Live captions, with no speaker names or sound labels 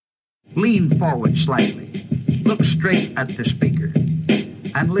Lean forward slightly. Look straight at the speaker.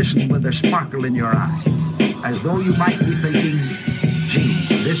 And listen with a sparkle in your eye, as though you might be thinking, gee,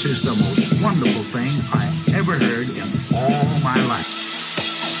 this is the most wonderful thing I ever heard in all my life.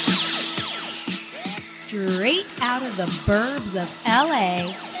 Straight out of the burbs of L.A.,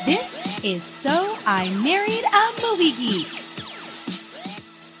 this is So I Married a Movie Geek.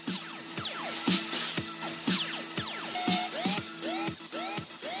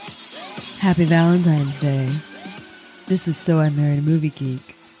 Happy Valentine's Day. This is So I Married a Movie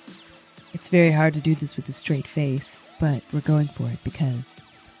Geek. It's very hard to do this with a straight face, but we're going for it because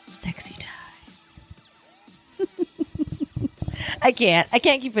sexy time. I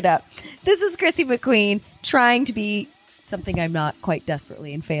can't keep it up. This is Chrissy McQueen trying to be something I'm not quite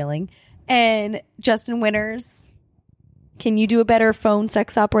desperately and failing. And Justin Winters, can you do a better phone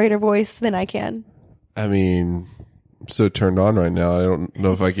sex operator voice than I can? I mean, I'm so turned on right now. I don't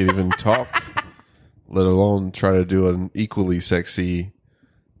know if I could even talk, let alone try to do an equally sexy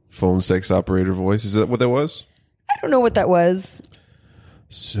phone sex operator voice. Is that what that was? I don't know what that was.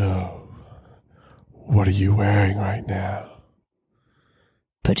 So, what are you wearing right now?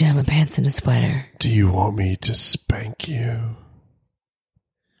 Pajama pants and a sweater. Do you want me to spank you?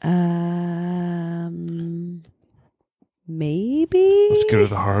 Maybe. Let's go to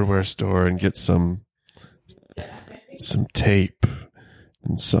the hardware store and get some tape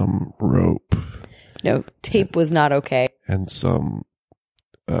and some rope. No, tape was not okay. And some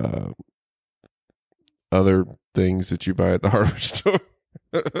other things that you buy at the hardware store.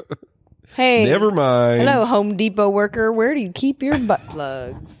 Hey. Never mind. Hello, Home Depot worker. Where do you keep your butt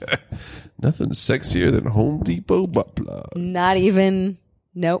plugs? Nothing sexier than Home Depot butt plugs. Not even.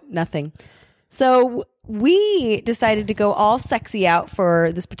 Nope, nothing. So we decided to go all sexy out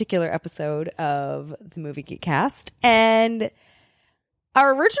for this particular episode of the Movie Geek Cast. And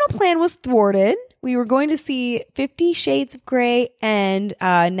our original plan was thwarted. We were going to see 50 Shades of Grey and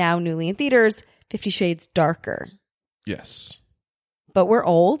now newly in theaters, 50 Shades Darker. Yes. But we're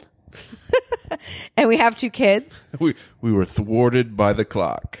old. And we have 2 kids. We were thwarted by the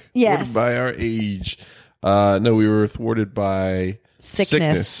clock. Yes. Thwarted by our age. No, we were thwarted by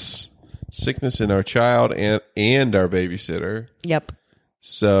Sickness. Sickness in our child and our babysitter. Yep.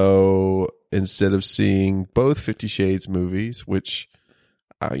 So instead of seeing both 50 Shades movies, which,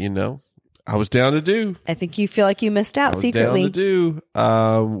 I was down to do. I think you feel like you missed out secretly. Down to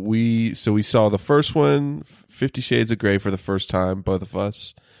do. We saw the first one, 50 Shades of Grey, for the first time, both of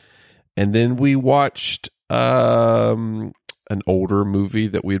us. And then we watched an older movie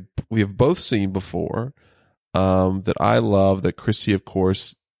that we have both seen before, that I love, that Chrissy, of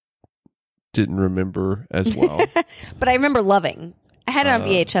course, didn't remember as well. But I remember loving. I had it on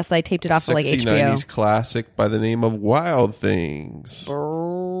VHS. I taped it off of like Sexy HBO. 90s classic by the name of Wild Things.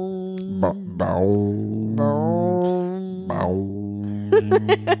 Well,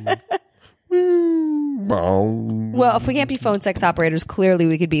 if we can't be phone sex operators, clearly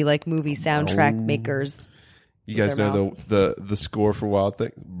we could be like movie soundtrack makers. You guys know the score for Wild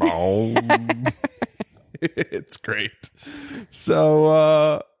Things? It's great.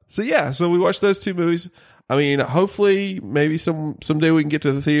 So we watched those 2 movies. I mean, hopefully, maybe someday we can get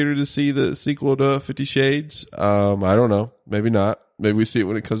to the theater to see the sequel to 50 Shades. I don't know. Maybe not. Maybe we see it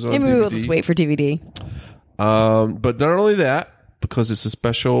when it comes on Maybe DVD. we'll just wait for DVD. But not only that, because it's a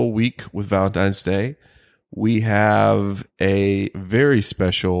special week with Valentine's Day, we have a very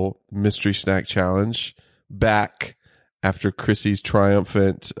special mystery snack challenge back after Chrissy's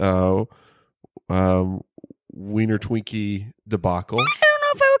triumphant Wiener Twinkie debacle. I don't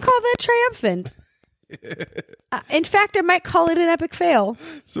know if I would call that triumphant. In fact, I might call it an epic fail.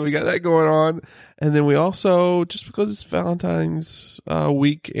 So we got that going on. And then we also, just because it's Valentine's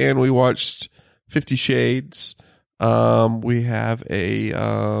week and we watched 50 Shades, we have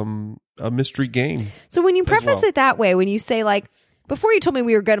a mystery game. So when you preface it that way, when you say like, before you told me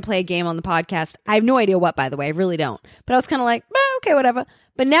we were going to play a game on the podcast, I have no idea what, by the way. I really don't. But I was kind of like, okay, whatever.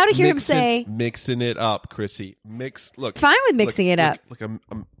 But now to hear him say... Mixing it up, Chrissy. Fine with mixing it up. Look, I'm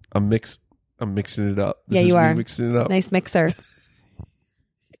mixing it up. Yeah, you are. Mixing it up. Nice mixer.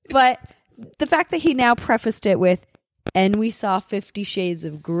 But the fact that he now prefaced it with, and we saw 50 Shades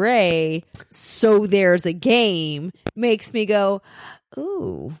of Grey, so there's a game, makes me go,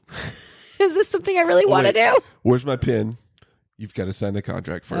 ooh, is this something I really want to do? Where's my pen? You've got to sign the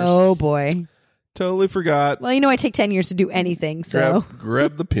contract first. Oh, boy. Totally forgot. Well, I take 10 years to do anything, so.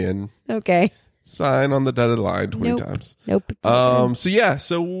 Grab the pen. Okay. Sign on the dotted line 20 times. Nope.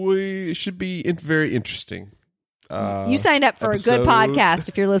 So we should be very interesting. You signed up for a good podcast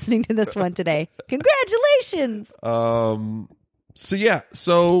if you're listening to this one today. Congratulations.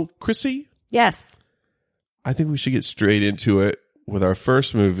 So Chrissy, Yes. I think we should get straight into it with our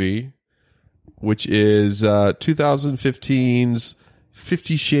first movie, which is 2015's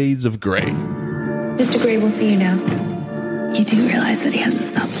 50 Shades of Grey. Mr. Gray, we'll see you now. You do realize that he hasn't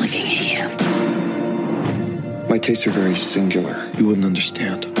stopped looking at you. My tastes are very singular. You wouldn't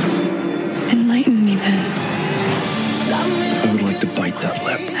understand. Enlighten me then. I would like to bite that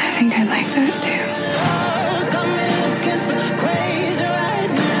lip. I think I'd like that too.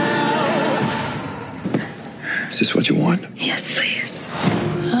 Is this what you want? Yes, please.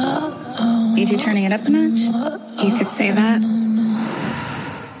 You two turning it up a notch? You could say that.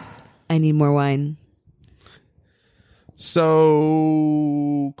 I need more wine.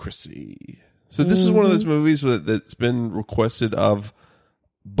 So, Chrissy. So this is one of those movies that's been requested of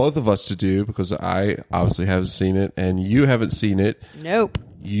both of us to do because I obviously haven't seen it and you haven't seen it. Nope.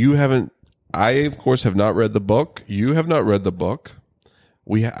 You haven't. I, of course, have not read the book. You have not read the book.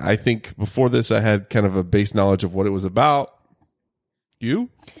 I think before this, I had kind of a base knowledge of what it was about. You?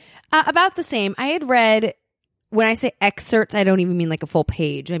 About the same. I had read, when I say excerpts, I don't even mean like a full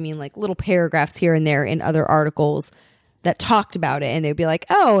page. I mean like little paragraphs here and there in other articles that talked about it. And they'd be like,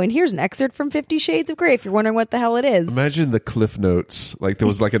 oh, and here's an excerpt from 50 Shades of Grey if you're wondering what the hell it is. Imagine the Cliff Notes. Like there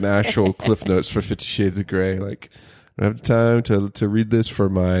was like an actual Cliff Notes for 50 Shades of Grey. Like I don't have time to read this for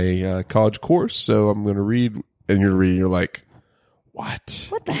my college course, so I'm going to read. And you're reading, you're like, what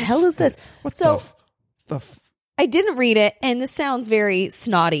the hell is this? What So the I didn't read it, and this sounds very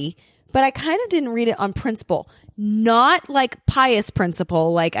snotty, but I kind of didn't read it on principle. Not like pious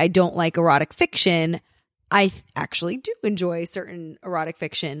principle, like I don't like erotic fiction. I actually do enjoy certain erotic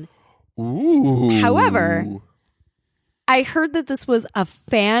fiction. Ooh. However, I heard that this was a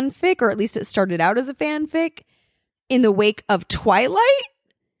fanfic, or at least it started out as a fanfic, in the wake of Twilight,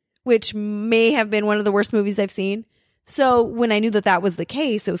 which may have been one of the worst movies I've seen. So when I knew that was the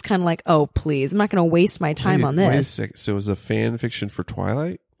case, it was kind of like, oh, please, I'm not going to waste my time on this. Wait a second. So it was a fan fiction for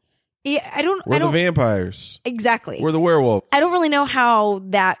Twilight? Yeah, We're the vampires. Exactly. We're the werewolf. I don't really know how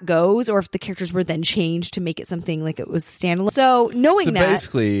that goes, or if the characters were then changed to make it something like it was standalone. So knowing that,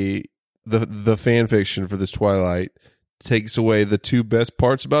 basically, the fan fiction for this Twilight takes away the two best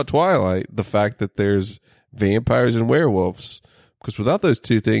parts about Twilight: the fact that there's vampires and werewolves. Because without those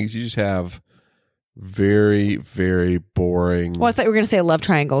two things, you just have very, very boring. Well, I thought you were going to say a love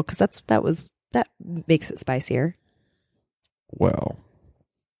triangle because that makes it spicier. Well,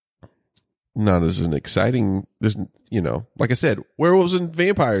 not as an exciting. There's, like I said, werewolves and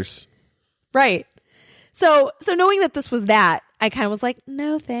vampires. Right. So knowing that this was that, I kind of was like,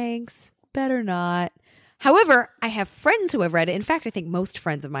 no thanks, better not. However, I have friends who have read it. In fact, I think most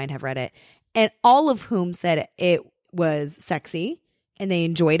friends of mine have read it, and all of whom said it was sexy and they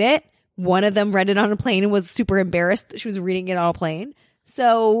enjoyed it. One of them read it on a plane and was super embarrassed that she was reading it on a plane.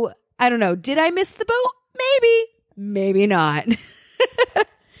 So I don't know. Did I miss the boat? Maybe. Maybe not.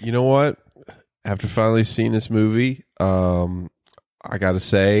 You know what? After finally seeing this movie, I got to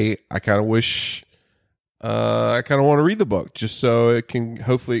say, I kind of wish, I kind of want to read the book just so it can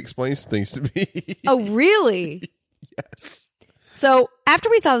hopefully explain some things to me. Oh, really? Yes. So after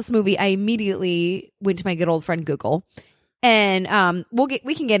we saw this movie, I immediately went to my good old friend Google. And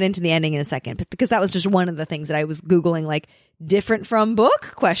we can get into the ending in a second, but because that was just one of the things that I was Googling, like different from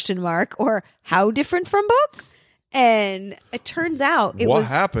book ? Or how different from book? And it turns out it was... What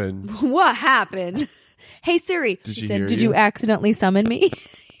happened? What happened? Hey Siri, she said, did you accidentally summon me?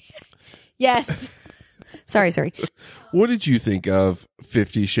 Yes. Sorry. What did you think of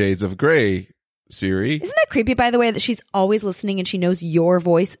 50 Shades of Grey, Siri? Isn't that creepy, by the way, that she's always listening and she knows your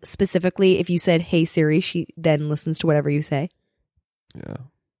voice specifically? If you said, hey Siri, she then listens to whatever you say. Yeah.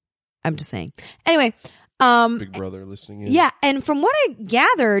 I'm just saying. Anyway. Big Brother listening in. Yeah, and from what I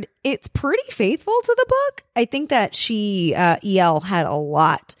gathered, it's pretty faithful to the book. I think that she, EL, had a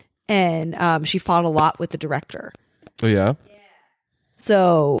lot, and she fought a lot with the director. Oh, yeah?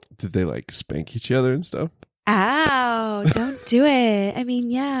 So... Did they, like, spank each other and stuff? Ow, don't do it. I mean,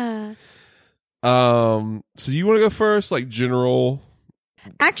 yeah. So you want to go first, like, general...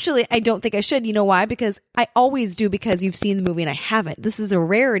 Actually, I don't think I should. You know why? Because I always do because you've seen the movie and I haven't. This is a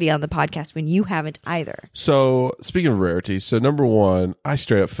rarity on the podcast when you haven't either. So, speaking of rarities, so number one, I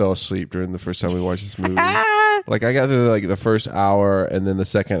straight up fell asleep during the first time we watched this movie. Like, I got through, like, the first hour, and then the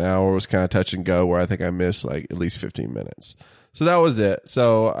second hour was kind of touch and go, where I think I missed, like, at least 15 minutes. So that was it.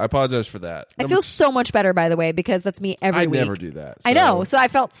 So I apologize for that. I feel so much better, by the way, because that's me every week. I never do that. So. I know. So I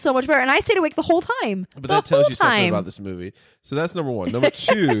felt so much better. And I stayed awake the whole time. But that tells you something about this movie. So that's number one. Number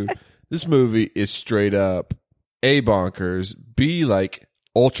two, this movie is straight up A, bonkers, B, like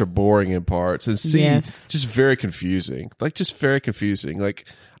ultra boring in parts, and C, Yes. just very confusing. Like, just very confusing. Like,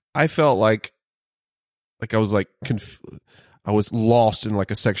 I felt like I was like, I was lost in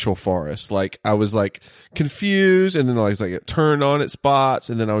like a sexual forest. Like, I was like confused, and then I was like, it turned on its spots,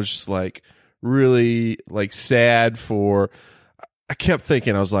 and then I was just like really like sad for, I kept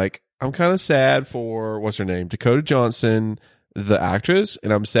thinking, I was like, I'm kind of sad for, what's her name? Dakota Johnson, the actress,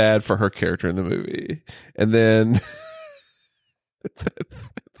 and I'm sad for her character in the movie. And then,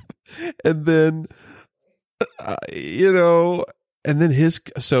 and then, you know, and then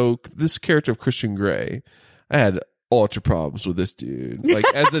this character of Christian Grey, I had ultra problems with this dude. Like,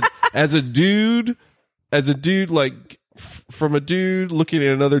 as a dude, like, from a dude looking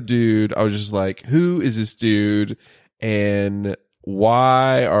at another dude, I was just like, who is this dude? And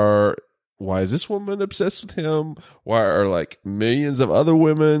why is this woman obsessed with him? Why are like millions of other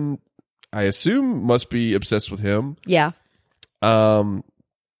women, I assume, must be obsessed with him? Yeah. But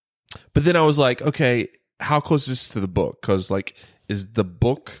then I was like, okay, how close is this to the book? Because like, is the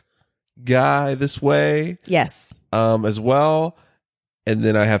book guy this way? Yes. As well. And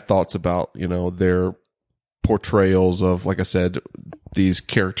then I have thoughts about, you know, their portrayals of, like I said, these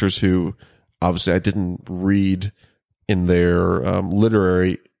characters who obviously I didn't read in their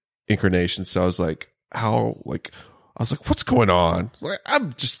literary incarnation. So I was like, what's going on? Like, I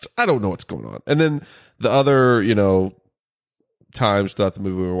don't know what's going on. And then the other, you know, times throughout the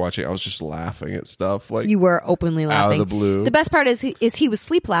movie we were watching, I was just laughing at stuff. Like, You were openly laughing. out of the blue. The best part is he was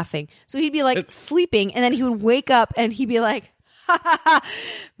sleep laughing. So he'd be like sleeping, and then he would wake up and he'd be like, ha ha ha,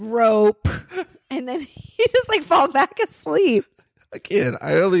 rope. And then he'd just like fall back asleep. Again,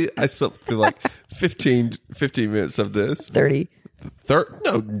 I slept through like 15 minutes of this. 30.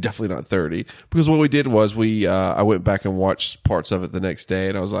 No, definitely not 30. Because what we did was I went back and watched parts of it the next day,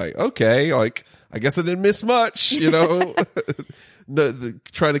 and I was like, okay, like, I guess I didn't miss much, you know?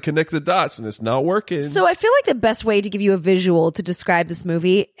 Trying to connect the dots, and it's not working. So I feel like the best way to give you a visual to describe this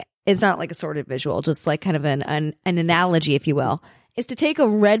movie is not like a sort of visual, just like kind of an analogy, if you will, is to take a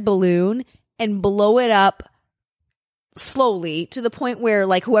red balloon and blow it up slowly to the point where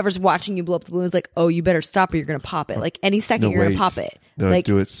like whoever's watching you blow up the balloon is like, oh, you better stop or you're going to pop it. Like any second you're going to pop it. No, like,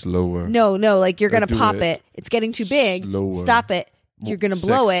 do it slower. No, like you're going to pop it. it. It's getting too big. Slower. Stop it. You're going to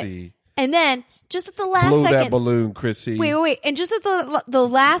blow it. Sexy. And then just at the last Blow second. that balloon, Chrissy. Wait. And just at the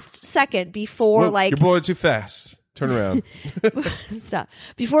last second before Whoa, like. you're blowing too fast. Turn around. Stop.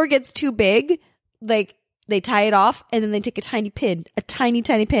 Before it gets too big, like they tie it off and then they take a tiny pin,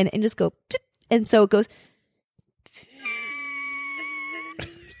 and just go, and so it goes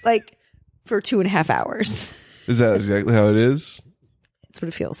like for 2.5 hours. Is that exactly how it is? That's what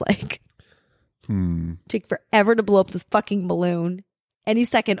it feels like. Take forever to blow up this fucking balloon. Any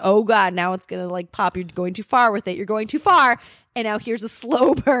second, oh god, now it's gonna like pop. You're going too far with it. You're going too far, and now here's a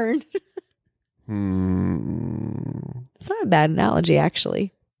slow burn. It's not a bad analogy,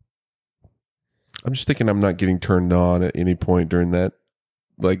 actually. I'm just thinking I'm not getting turned on at any point during that,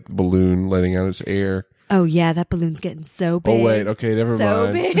 like, balloon letting out its air. Oh yeah, that balloon's getting so big. Oh wait, okay, never so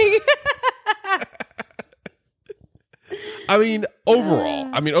mind. Big. I mean,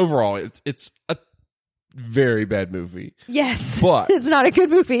 overall, it's a very bad movie. Yes, but it's not a good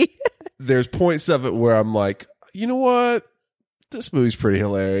movie. There's points of it where I'm like, you know what? This movie's pretty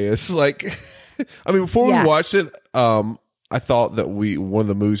hilarious. Like, I mean, before we watched it, I thought that one of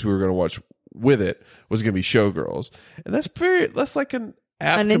the movies we were going to watch with it was going to be Showgirls, and that's like an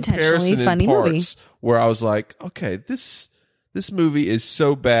apt comparison in funny parts movie. where I was like, okay, this movie is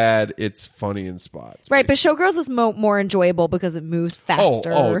so bad it's funny in spots. Right, but Showgirls is more enjoyable because it moves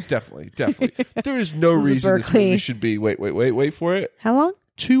faster. Oh, definitely. There is no reason this movie should be. Wait for it. How long?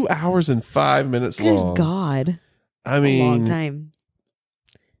 2 hours and 5 minutes long. Good God. I mean, a long time.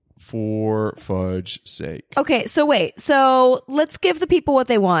 For fudge's sake. Okay, so wait. So let's give the people what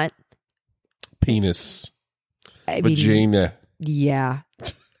they want. Penis. I mean, vagina. Yeah.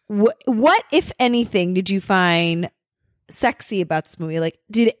 What, if anything, did you find sexy about this movie? Like,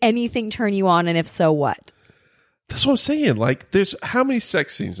 did anything turn you on, and if so, what? That's what I'm saying. Like, there's how many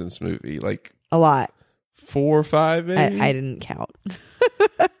sex scenes in this movie? Like, a lot. 4 or 5, maybe? I didn't count.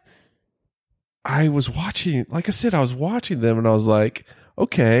 I was watching, like I said, I was watching them, and I was like,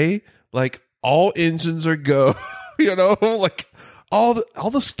 okay, like, all engines are go, you know, like, all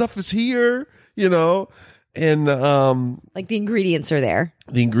the stuff is here, you know, and like the ingredients are there.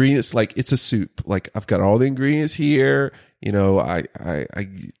 The ingredients, like, it's a soup. Like, I've got all the ingredients here, you know, I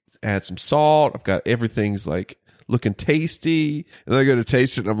add some salt, I've got everything's like looking tasty, and then I go to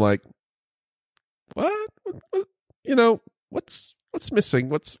taste it, and I'm like, what? You know, what's missing?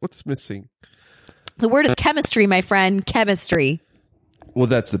 What's missing? The word is chemistry, my friend. Chemistry. Well,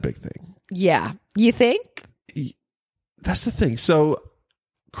 that's the big thing. Yeah. You think? That's the thing. So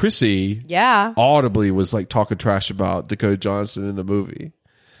Chrissy audibly was like talking trash about Dakota Johnson in the movie.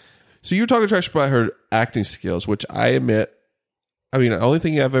 So you were talking trash about her acting skills, which I admit, I mean, the only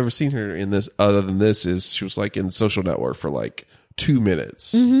thing I've ever seen her in this other than this is she was like in Social Network for like 2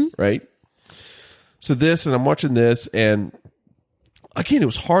 minutes, right? So this, and I'm watching this, and again, it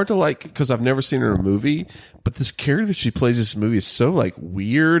was hard to like, because I've never seen her in a movie, but this character that she plays in this movie is so like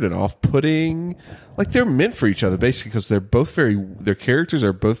weird and off-putting. Like they're meant for each other basically because they're both their characters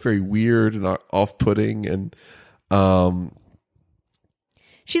are both very weird and off-putting, and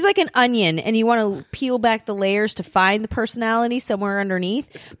she's like an onion, and you want to peel back the layers to find the personality somewhere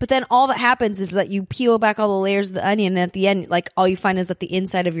underneath. But then all that happens is that you peel back all the layers of the onion, and at the end, like all you find is that the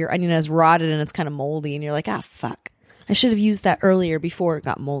inside of your onion is rotted and it's kind of moldy, and you're like, ah, fuck. I should have used that earlier before it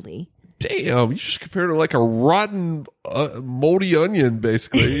got moldy. Damn, you just compared her like a rotten, moldy onion,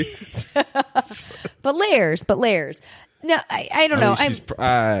 basically. But layers. No, I don't know.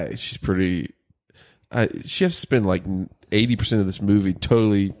 She's pretty. She has to spend like 80% of this movie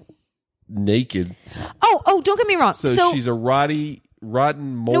totally naked. Oh, don't get me wrong. So she's a rotten,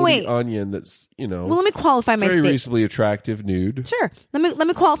 moldy onion that's, Well, let me qualify my statement. Very reasonably attractive nude. Sure. Let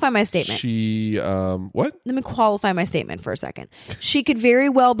me qualify my statement. She, what? Let me qualify my statement for a second. She could very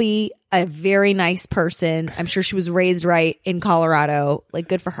well be a very nice person. I'm sure she was raised right in Colorado. Like,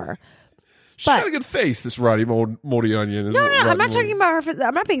 good for her. She's got a good face, this moldy onion. No, I'm not talking about her.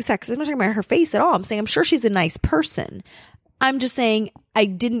 I'm not being sexist. I'm not talking about her face at all. I'm saying I'm sure she's a nice person. I'm just saying I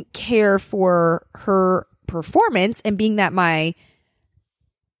didn't care for her performance, and being that my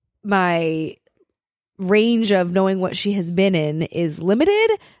range of knowing what she has been in is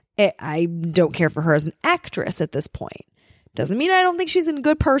limited, I don't care for her as an actress at this point. Doesn't mean I don't think she's a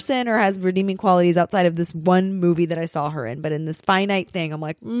good person or has redeeming qualities outside of this one movie that I saw her in. But in this finite thing, I'm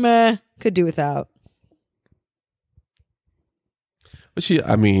like, meh, could do without. But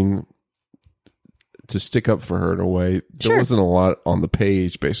to stick up for her in a way, there wasn't a lot on the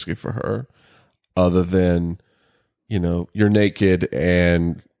page basically for her other than, you're naked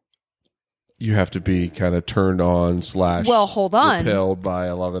and you have to be kind of turned on / hold on, repelled by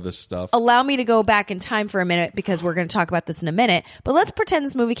a lot of this stuff. Allow me to go back in time for a minute because we're going to talk about this in a minute. But let's pretend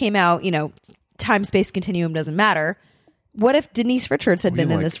this movie came out, time, space, continuum doesn't matter. What if Denise Richards had been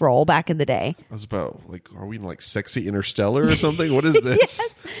in this role back in the day? I was about are we in like Sexy Interstellar or something? What is this?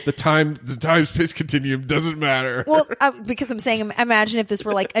 Yes. The time space continuum doesn't matter. Well, because I'm saying, imagine if this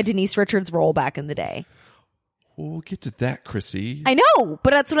were like a Denise Richards role back in the day. We'll get to that, Chrissy. I know,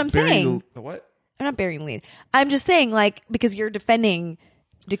 but that's what I'm saying. What? I'm not burying the lead. I'm just saying, like, because you're defending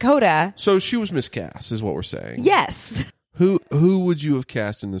Dakota. So she was miscast, is what we're saying. Yes. Who would you have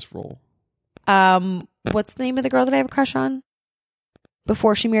cast in this role? What's the name of the girl that I have a crush on?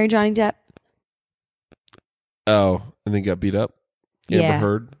 Before she married Johnny Depp. Oh, and then got beat up? Amber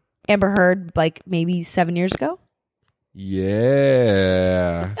Heard? Amber Heard, like maybe 7 years ago?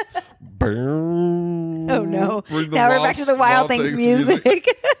 Yeah. Oh no. Now we're back to the Wild Things music.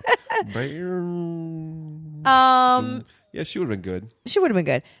 Yeah, she would have been good. She would have been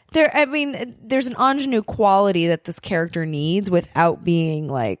good. There's an ingenue quality that this character needs without being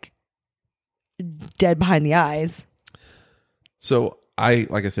like dead behind the eyes. So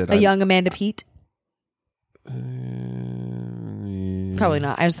like I said, young Amanda Peet. Probably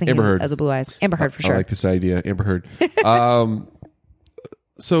not. I was thinking of the blue eyes. Amber Heard for sure. I like this idea, Amber Heard.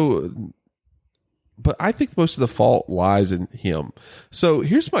 But I think most of the fault lies in him. So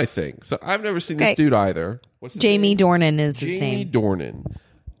here's my thing. So I've never seen this dude either. What's his Jamie name? Dornan is his Jamie name. Dornan.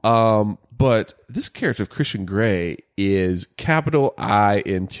 But this character of Christian Grey is capital I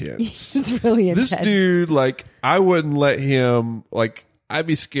intense. It's really intense. This dude, like, I wouldn't let him, like, I'd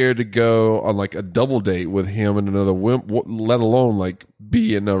be scared to go on like a double date with him and another woman, let alone like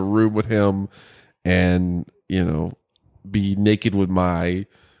be in a room with him and, be naked with my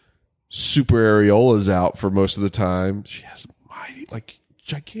super areolas out for most of the time. She has mighty, like,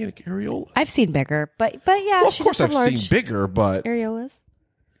 gigantic areola. I've seen bigger, but yeah. Well, of course I've seen bigger, but areolas.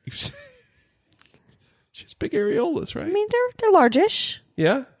 She has big areolas, right? I mean, they're large-ish.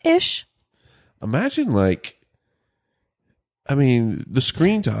 Yeah? Ish. Imagine, the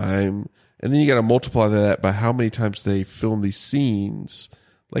screen time, and then you got to multiply that by how many times they film these scenes.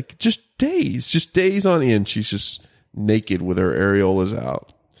 Like, just days on end, she's just naked with her areolas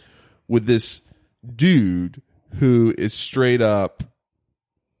out. With this dude who is straight up,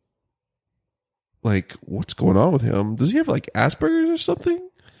 like, what's going on with him? Does he have, like, Asperger's or something?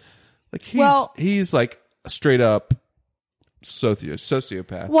 Like, he's like, straight up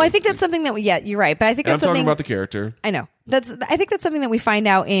sociopath. Well, I think basically. that's something that you're right. But I think And I'm that's something. talking about the character. I know. I think that's something that we find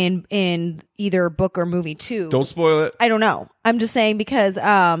out in either book or movie too. Don't spoil it. I don't know. I'm just saying because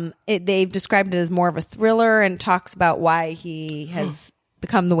they've described it as more of a thriller and talks about why he has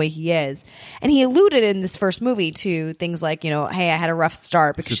become the way he is. And he alluded in this first movie to things like, hey, I had a rough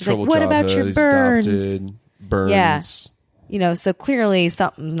start because she's like, what about your He's burns? adopted. Burns. Yeah. So clearly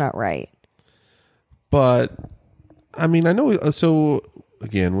something's not right. But I mean, I know. So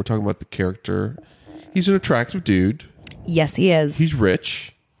again, we're talking about the character. He's an attractive dude. Yes, he is. He's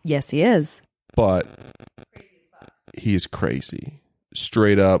rich. Yes, he is. But he is crazy.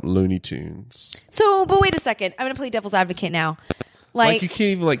 Straight up Looney Tunes. So, but wait a second. I'm going to play devil's advocate now. Like you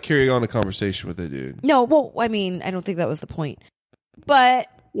can't even carry on a conversation with a dude. No, well, I mean, I don't think that was the point. But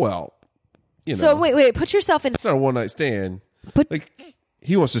well, so wait, put yourself in. It's not a one night stand. But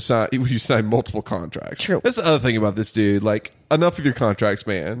he wants to sign. You sign multiple contracts. True. That's the other thing about this dude. Enough of your contracts,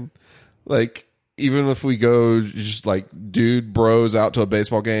 man. Even if we go just dude bros out to a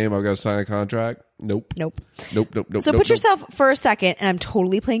baseball game, I've got to sign a contract. Nope. So put yourself for a second, and I'm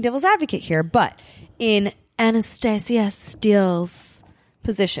totally playing devil's advocate here, but in Anastasia Steele's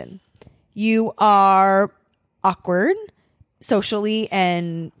position, you are awkward socially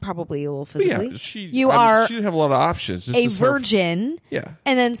and probably a little physically. Yeah, she didn't have a lot of options. A virgin. Yeah.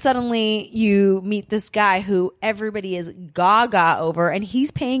 And then suddenly you meet this guy who everybody is gaga over, and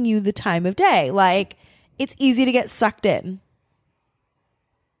he's paying you the time of day. It's easy to get sucked in.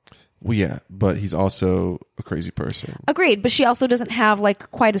 Well, yeah, but he's also a crazy person. Agreed, but she also doesn't have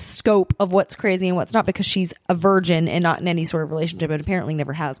quite a scope of what's crazy and what's not because she's a virgin and not in any sort of relationship and apparently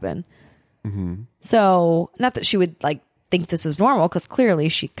never has been. Mm-hmm. So, not that she would think this is normal because clearly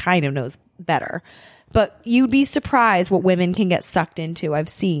she kind of knows better. But you'd be surprised what women can get sucked into. I've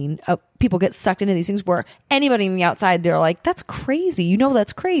seen people get sucked into these things where anybody on the outside, they're like, that's crazy.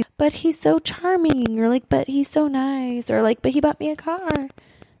 That's crazy. But he's so charming. Or but he's so nice. Or but he bought me a car.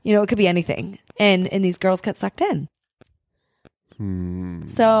 It could be anything. And these girls get sucked in.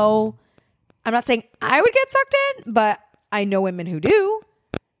 So I'm not saying I would get sucked in, but I know women who do.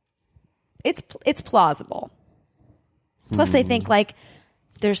 It's plausible. Plus they think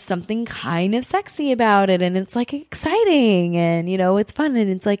there's something kind of sexy about it and it's exciting and it's fun and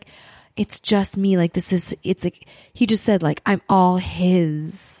it's it's just me. He just said I'm all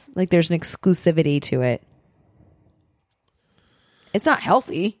his. There's an exclusivity to it. It's not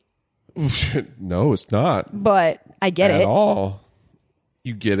healthy. No, it's not. But I get it. At all.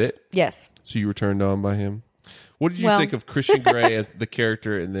 You get it? Yes. So you were turned on by him? What did you think of Christian Grey as the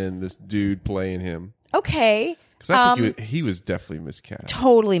character and then this dude playing him? Okay. Because I think he was definitely miscast.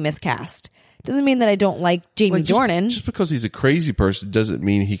 Totally miscast. Doesn't mean that I don't like Jamie Dornan. Just because he's a crazy person doesn't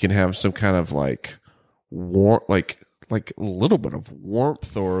mean he can have some kind of warmth, a little bit of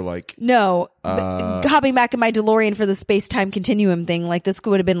warmth or No. Hopping back in my DeLorean for the space-time continuum thing, this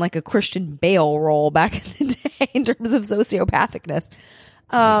would have been a Christian Bale role back in the day in terms of sociopathicness.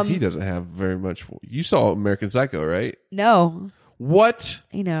 He doesn't have very much. You saw American Psycho, right? No. What?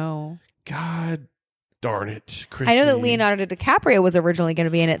 I know. God darn it, Chrissy. I know that Leonardo DiCaprio was originally going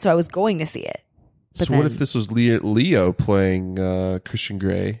to be in it, so I was going to see it. But so what if this was Leo playing Christian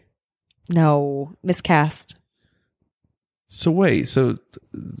Grey? No, miscast. So wait,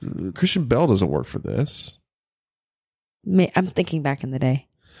 Christian Bale doesn't work for this. I'm thinking back in the day.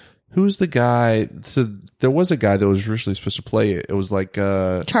 Who's the guy? So there was a guy that was originally supposed to play it. It was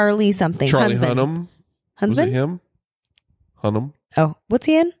Charlie something. Charlie Hunnam. Hunnam. Huntsman? Was it him? Hunnam. Oh, what's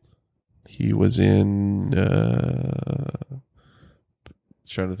he in? He was in.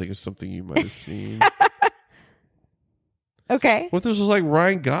 Trying to think of something you might have seen. Okay. What if this was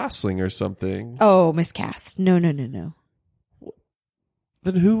Ryan Gosling or something? Oh, miscast. No.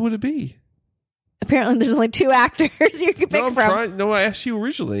 Then who would it be? Apparently, there's only two actors you can pick from. No, I asked you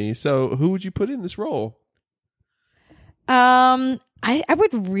originally. So who would you put in this role? I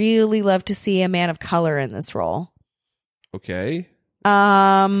would really love to see a man of color in this role. Okay.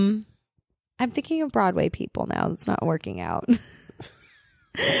 I'm thinking of Broadway people now. That's not working out.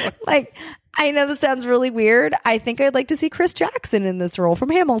 I know this sounds really weird. I think I'd like to see Chris Jackson in this role from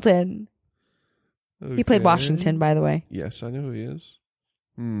Hamilton. Okay. He played Washington, by the way. Yes, I know who he is.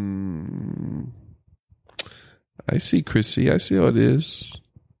 I see Chrissy. I see how it is.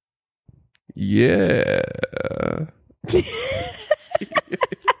 Yeah. I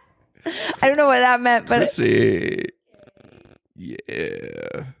don't know what that meant, but Chrissy.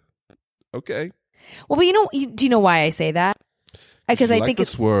 Yeah. Okay. Well, but do you know why I say that? Because I think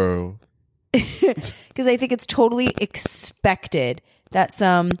it's swirl. Because I think it's totally expected that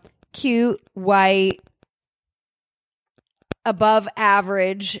some cute white above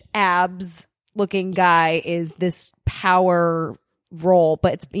average abs looking guy is this power role,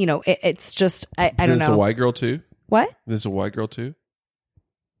 but it's, you know, it's just, I don't know. There's a white girl too? What? There's a white girl too?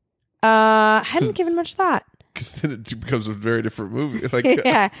 Hadn't given much thought. Because then it becomes a very different movie. Like,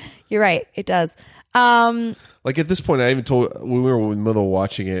 Yeah, you're right. It does. like at this point, I even told when we were in the middle of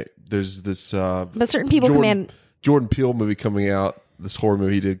watching it, there's this But certain people command. Jordan Peele movie coming out, this horror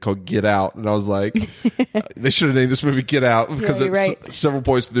movie he did called Get Out, and I was like, they should have named this movie Get Out, because Yeah, at you're right. several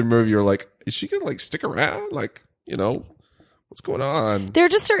points in the movie you're like, is she gonna like stick around? Like, you know, what's going on? There are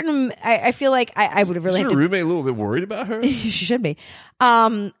just certain. I feel like I would have really Is had her to. roommate a little bit worried about her? She should be.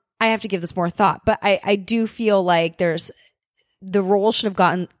 I have to give this more thought, but I do feel like the role should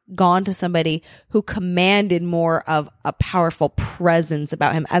have gone to somebody who commanded more of a powerful presence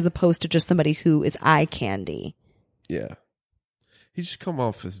about him, as opposed to just somebody who is eye candy. Yeah, he just come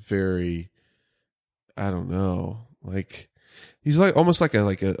off as very, I don't know, like he's like almost like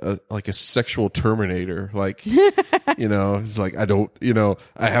a sexual Terminator, like you know, he's like, I don't, you know,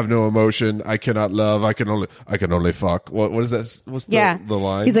 I have no emotion, I cannot love, I can only fuck. What is that? What's the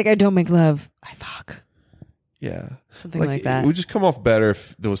line? He's like, I don't make love, I fuck. Yeah, Something like that. It would just come off better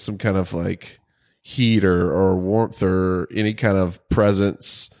if there was some kind of like heat or warmth or any kind of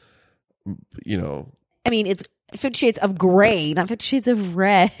presence, you know. I mean, it's 50 Shades of Grey, not 50 Shades of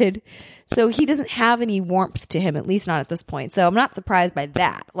Red. So he doesn't have any warmth to him, at least not at this point. So I'm not surprised by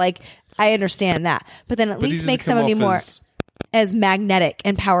that. Like, I understand that. But then at least make somebody more as magnetic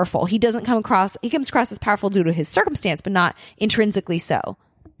and powerful. He comes across as powerful due to his circumstance, but not intrinsically so.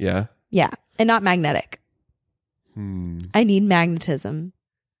 Yeah. Yeah. And not magnetic. I need magnetism.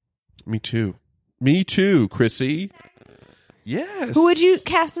 Me too, Chrissy. Yes. Who would you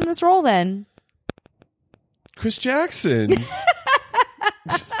cast in this role then? Chris Jackson.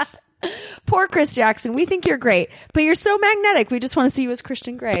 Poor Chris Jackson. We think you're great, but you're so magnetic. We just want to see you as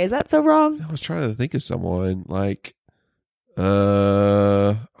Christian Grey. Is that so wrong? I was trying to think of someone like,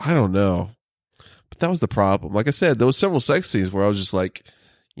 I don't know, but that was the problem. Like I said, there was several sex scenes where I was just like,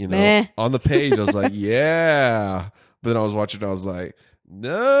 you know, Meh. on the page, I was like, yeah. But then I was watching, I was like,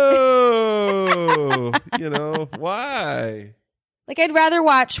 no, you know, why? Like, I'd rather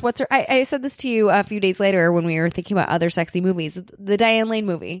watch I said this to you a few days later when we were thinking about other sexy movies, the Diane Lane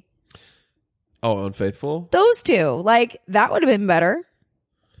movie. Oh, Unfaithful? Those two. Like, that would have been better.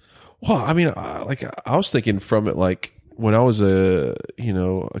 Well, I mean, like I was thinking from it, like when I was a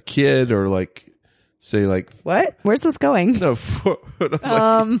kid, or like, say like, What? Where's this going? no, when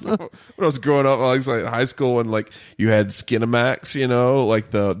I was growing up, I was like high school, and like you had Skinamax, you know, like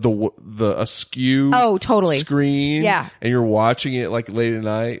the askew totally screen, Yeah. and you're watching it like late at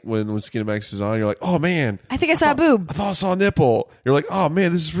night when Skinamax is on, you're like, oh man, I think I saw a boob. I thought I saw a nipple. You're like, oh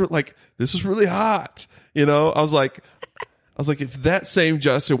man, this is really hot, you know. I was like, if that same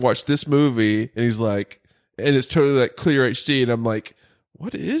Justin watched this movie and he's like, and it's totally like clear HD, and I'm like,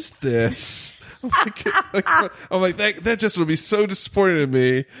 what is this? I'm like that just would be so disappointing to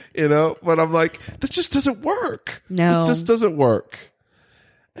me, you know. But I'm like, this just doesn't work. No, it just doesn't work.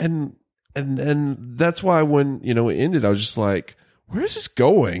 And that's why when, you know, it ended, I was just like, where is this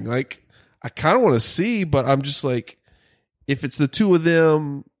going? Like, I kind of want to see, but I'm just like, if it's the two of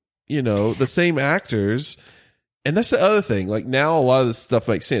them, you know, the same actors. And that's the other thing. Like, now a lot of this stuff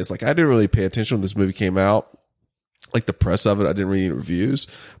makes sense. Like, I didn't really pay attention when this movie came out. Like the press of it, I didn't read any reviews.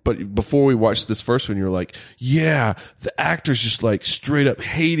 But before we watched this first one, you were like, yeah, the actors just like straight up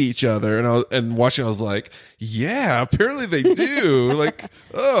hate each other. And watching, I was like, yeah, apparently they do. Like,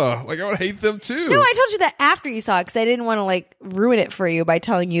 I would hate them too. No, I told you that after you saw it, because I didn't want to like ruin it for you by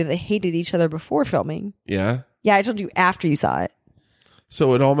telling you they hated each other before filming. Yeah. Yeah, I told you after you saw it.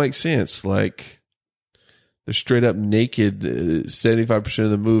 So it all makes sense. Like, they're straight up naked 75% of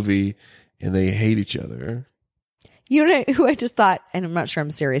the movie, and they hate each other. You know who I just thought, and I'm not sure I'm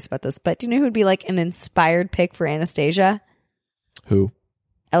serious about this, but do you know who would be like an inspired pick for Anastasia? Who?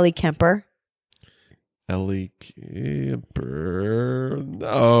 Ellie Kemper. Ellie Kemper.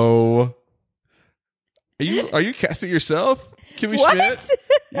 No. Are you casting yourself? Kimmy What? Schmidt?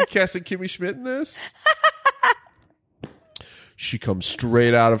 You casting Kimmy Schmidt in this? She comes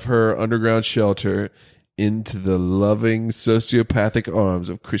straight out of her underground shelter into the loving sociopathic arms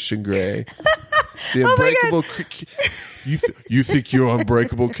of Christian Grey. The unbreakable. You think you're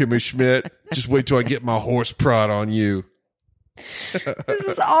unbreakable, Kimmy Schmidt? Just wait till I get my horse prod on you. This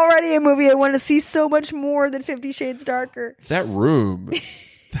is already a movie I want to see so much more than 50 Shades Darker. That room.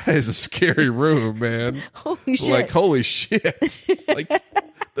 That is a scary room, man. Holy shit. Like, holy shit. Like,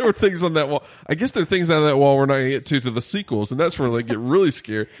 There were things on that wall. I guess there are things on that wall we're not going to get to through the sequels, and that's where they get really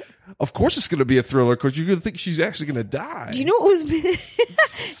scared. Of course it's going to be a thriller because you're going to think she's actually going to die. Do you know what was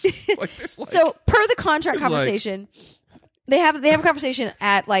so per the contract there's conversation, they have a conversation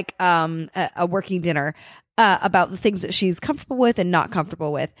at like a working dinner about the things that she's comfortable with and not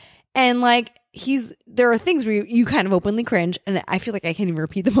comfortable with. And like there are things where you kind of openly cringe, and I feel like I can't even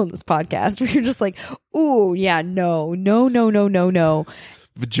repeat them on this podcast. Where you're just like, "Ooh, yeah, no."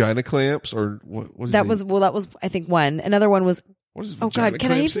 Vagina clamps, or what is that? That was I think one. Another one was. What is oh God,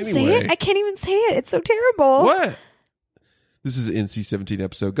 can I even anyway? say it? I can't even say it. It's so terrible. What? This is an NC-17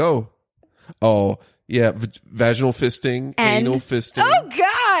 episode. Go. Oh yeah, vaginal fisting, and, anal fisting. Oh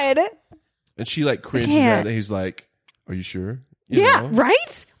God! And she like cringes at it. He's like, "Are you sure?" You yeah, know?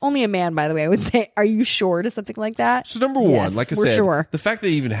 right? Only a man, by the way, I would say, are you sure to something like that? So number one, yes, like I we're said, sure. the fact that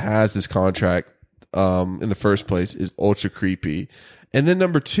he even has this contract in the first place is ultra creepy. And then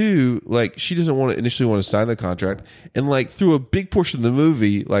number two, like she doesn't initially want to sign the contract. And like through a big portion of the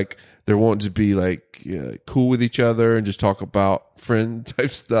movie, like they're wanting to be like cool with each other and just talk about friend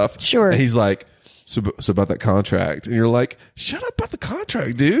type stuff. Sure. And he's like, so about that contract. And you're like, shut up about the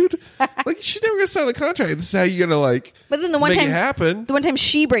contract, dude. Like she's never going to sign the contract. This is how you're going to like but then the one make time, it happen. The one time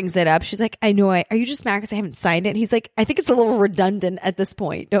she brings it up, she's like, I know are you just mad because I haven't signed it? And he's like, I think it's a little redundant at this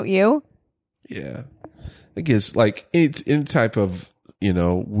point, don't you? Yeah. I guess like it's any type of,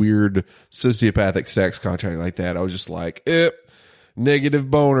 weird sociopathic sex contract like that. I was just like, negative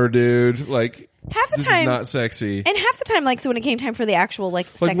boner, dude. Like half the this time is not sexy. And half the time, like, so when it came time for the actual like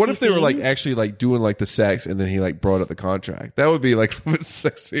sexy what if they were like scenes- actually like doing like the sex and then he like brought up the contract? That would be like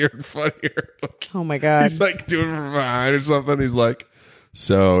sexier and funnier. Like, oh my God. He's like doing it from behind or something. He's like,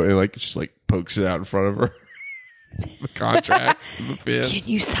 so, and like just like pokes it out in front of her. The contract. The pin. Can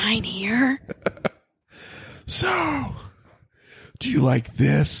you sign here? So, do you like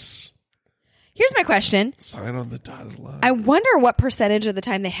this? Here's my question. Sign on the dotted line. I wonder what percentage of the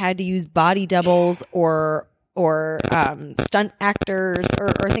time they had to use body doubles or stunt actors or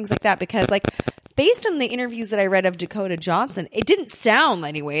things like that, because like based on the interviews that I read of Dakota Johnson, it didn't sound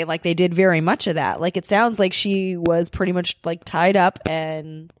anyway like they did very much of that. Like it sounds like she was pretty much like tied up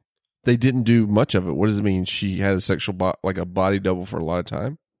and they didn't do much of it. What does it mean? She had a sexual like a body double for a lot of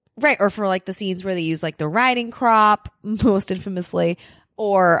time? Right, or for like the scenes where they use like the riding crop, most infamously,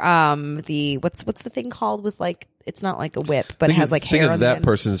 or the what's the thing called with like it's not like a whip, but it has like hair on on that end.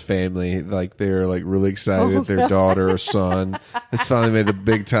 Person's family, like they're like really excited that their daughter or son has finally made the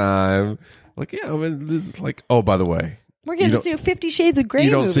big time. Like, yeah, I mean, this is like, oh, by the way, we're getting this new 50 Shades of Grey.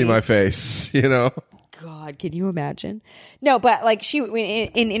 You don't movie. see my face, God, can you imagine? No, but like she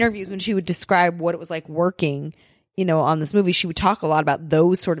in interviews when she would describe what it was like working, on this movie, she would talk a lot about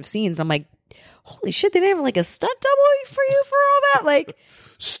those sort of scenes. And I'm like, holy shit, they didn't have like a stunt double for you for all that? Like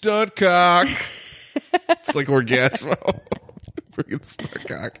stunt cock. It's like Orgasmo. Freaking stunt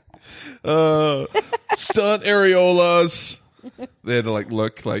cock. Stunt areolas. They had to like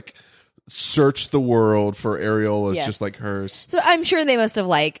look like search the world for areolas just like hers. So I'm sure they must have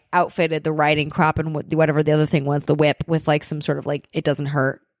like outfitted the riding crop and whatever the other thing was, the whip, with like some sort of like it doesn't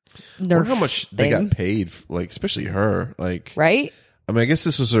hurt. I wonder how much they got paid, like especially her, like right. I mean, I guess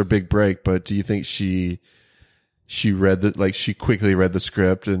this was her big break, but do you think she read she quickly read the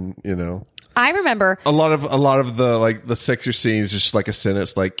script and I remember a lot of the like the sexier scenes just like a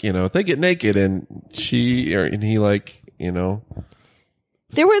sentence like they get naked and he like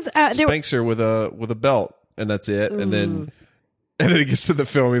there was spanks her with a belt and that's it. And then it gets to the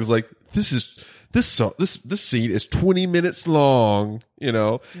film. He was like, this scene is 20 minutes long,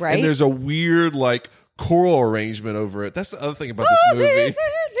 right? And there's a weird like choral arrangement over it. That's the other thing about this movie.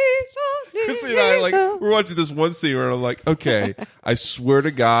 Chrissy and I we're watching this one scene where I'm like, okay, I swear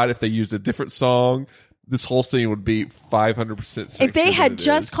to God, if they used a different song, this whole scene would be 500% sexier. If they had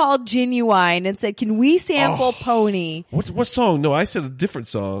just called Genuine and said, "Can we sample Pony?" What song? No, I said a different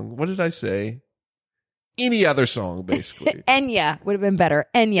song. What did I say? Any other song, basically. Enya would have been better.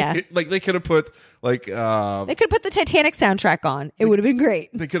 Enya. Like they could have put they could have put the Titanic soundtrack on. It would have been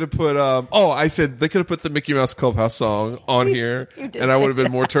great. They could have put I said they could have put the Mickey Mouse Clubhouse song on here, and I would have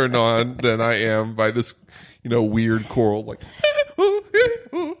been more turned on than I am by this weird choral like.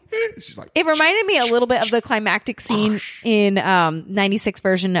 She's like, it reminded me a little bit of the climactic scene in 96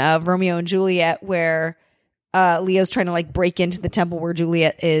 version of Romeo and Juliet where Leo's trying to like break into the temple where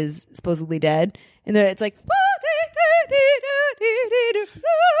Juliet is supposedly dead, and then it's like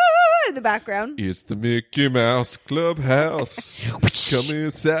in the background. It's the Mickey Mouse Clubhouse. Come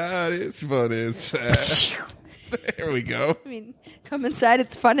inside, it's fun inside. There we go. I mean, come inside,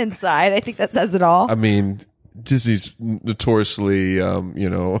 it's fun inside. I think that says it all. I mean, Disney's notoriously,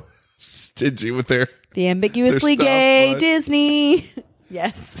 stingy with their The ambiguously stuff, gay but- Disney.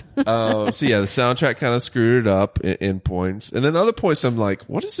 Yes. so yeah, the soundtrack kind of screwed it up in points, and then other points I'm like,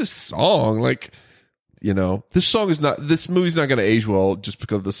 what is this song? Like, this movie's not going to age well just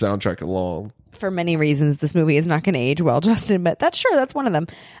because of the soundtrack alone. For many reasons, this movie is not going to age well, Justin, but that's one of them.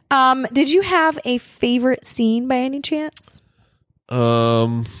 Did you have a favorite scene by any chance?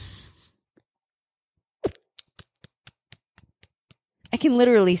 I can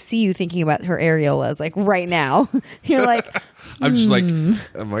literally see you thinking about her areolas like right now. You're like, I'm just like,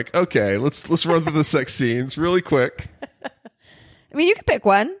 okay, let's run through the sex scenes really quick. I mean, you can pick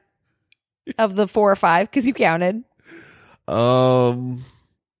one of the 4 or 5 because you counted. No.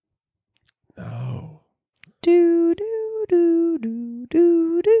 Do do do do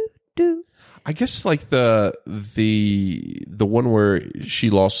do do do. I guess like the one where she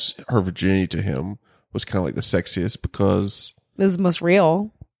lost her virginity to him was kind of like the sexiest because This is the most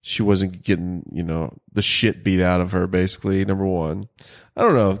real. she wasn't getting, the shit beat out of her, basically, number one. I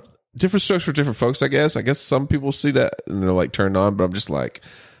don't know. Different strokes for different folks, I guess. I guess some people see that and they're like turned on, but I'm just like,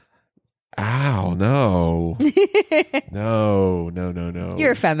 ow, no. No.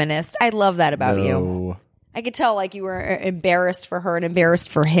 You're a feminist. I love that about you. No. I could tell like you were embarrassed for her and embarrassed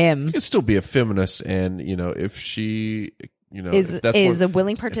for him. You can still be a feminist, and, if she, Is if that's a what,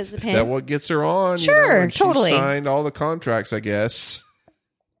 willing if participant. that what gets her on? Sure, and she totally. signed all the contracts, I guess.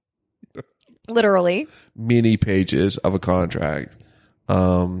 Literally. Many pages of a contract.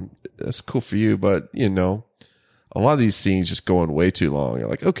 That's cool for you, but a lot of these scenes just go on way too long. You're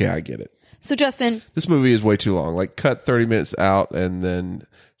like, okay, I get it. So Justin, This movie is way too long. Like, cut 30 minutes out and then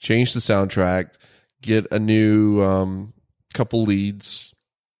change the soundtrack, get a new couple leads.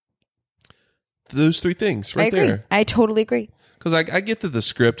 Those 3 things I right agree. there. I totally agree. Because I get that the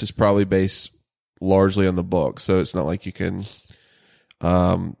script is probably based largely on the book, so it's not like you can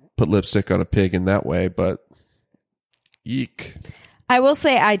put lipstick on a pig in that way, but eek. I will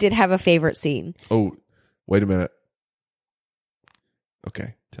say I did have a favorite scene. Oh, wait a minute.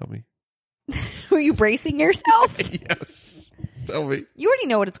 Okay, tell me. Were you bracing yourself? Yes, tell me. You already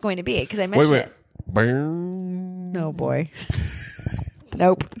know what it's going to be because I Wait, mentioned wait. it. Burn. Oh boy.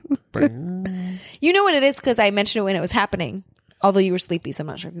 Nope. Burn. You know what it is because I mentioned it when it was happening. Although you were sleepy, so I'm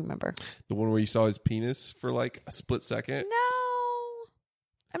not sure if you remember. The one where you saw his penis for like a split second. No.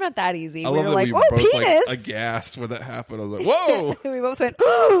 I'm not that easy. I We love were that like, we oh, both penis. like aghast when that happened. I was like, whoa. We both went,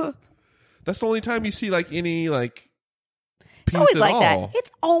 oh. That's the only time you see like any like It's penis always at like all. that.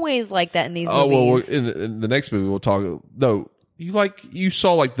 It's always like that in these Oh well, movies. in the next movie we'll talk. No, you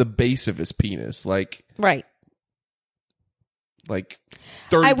saw like the base of his penis, like Right. 30%.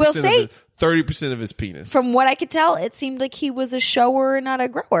 I will say- 30% of his penis. From what I could tell, it seemed like he was a shower, not a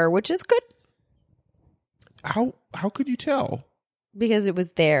grower, which is good how could you tell? because it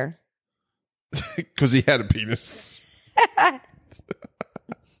was there. Because he had a penis.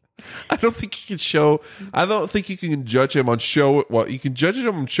 I don't think you can show. I don't think you can judge him on show. Well, you can judge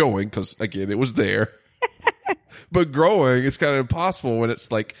him on showing because again, it was there. But growing is kind of impossible when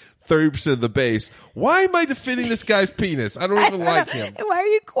it's like 30% of the base. Why am I defending this guy's penis? I don't even like him. And why are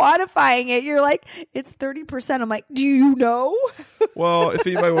you quantifying it? You're like, it's 30%. I'm like, do you know? Well, if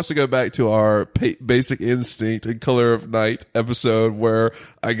anybody wants to go back to our Basic Instinct and Color of Night episode where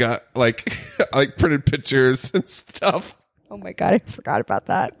I got like printed pictures and stuff, Oh my God, I forgot about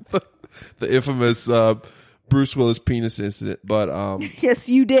that. the infamous Bruce Willis penis incident. But Yes,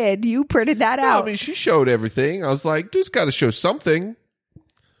 you did. You printed that no, out. I mean, she showed everything. I was like, dude's got to show something.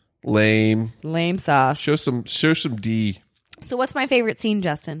 Lame. Lame sauce. Show some D. So what's my favorite scene,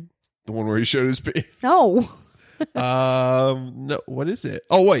 Justin? The one where he showed his penis. No. No. What is it?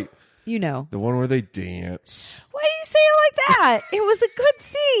 Oh wait, You know. the one where they dance. Why do you say it like that? It was a good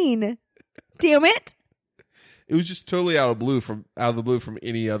scene. Damn it. It was just totally out of the blue from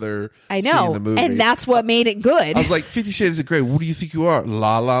any other. I scene in know. the movie. And that's what made it good. I was like, 50 Shades of Grey. What do you think you are?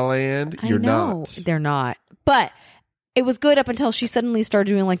 La La Land? You're I know. not. They're not. But it was good up until she suddenly started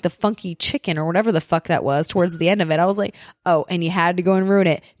doing like the funky chicken or whatever the fuck that was towards the end of it. I was like, oh, and you had to go and ruin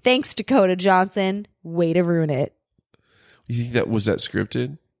it. Thanks, Dakota Johnson. Way to ruin it. You think that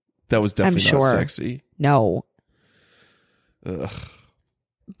scripted? That was definitely I'm not sure. sexy. No. Ugh.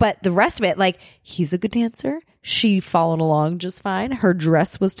 But the rest of it, like, he's a good dancer. She followed along just fine. Her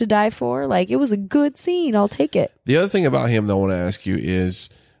dress was to die for. Like, it was a good scene. I'll take it. The other thing about him that I want to ask you is,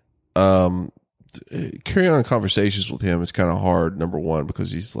 carrying on conversations with him is kind of hard. Number one,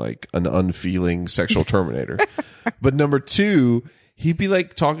 because he's like an unfeeling sexual terminator. But number two, he'd be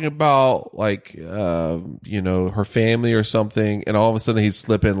like talking about like, her family or something. And all of a sudden he'd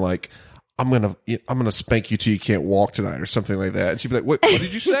slip in like, I'm gonna spank you till you can't walk tonight or something like that. And she'd be like, what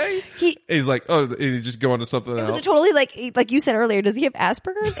did you say? And he's like, oh, and he just go on to something else. Was it totally like you said earlier, does he have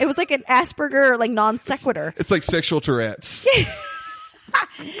Asperger's? It was like an Asperger, like non sequitur. It's like sexual Tourette's.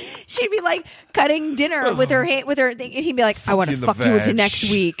 She'd be like cutting dinner with her hand, with her thing, and he'd be like, I want to fuck you into next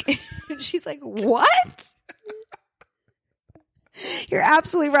week. And she's like, what? You're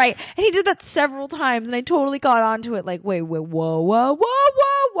absolutely right. And he did that several times, and I totally got onto it like, wait, whoa.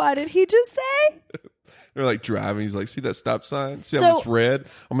 What did he just say? They're like driving. He's like, see that stop sign? See how it's red?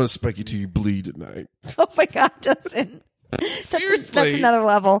 I'm going to spank you till you bleed tonight. Oh my God, Justin. Seriously. That's another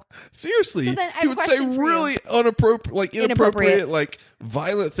level. Seriously. So then I have he a would say question for really inappropriate, like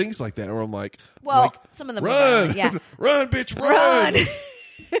violent things like that. Where I'm like, some of them run, are violent, yeah. Run, bitch, run.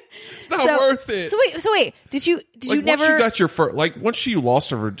 It's not worth it. So wait, did you never? Once you got your first, once you lost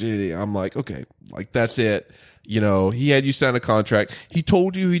her virginity, I'm like, okay, that's it. You know, he had you sign a contract. He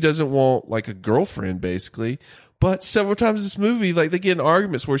told you he doesn't want like a girlfriend, basically. But several times in this movie, like they get in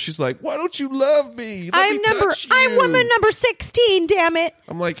arguments where she's like, "Why don't you love me? I'm woman number 16. Damn it!"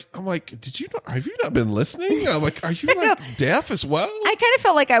 I'm like, have you not been listening? I'm like, are you like deaf as well? I kind of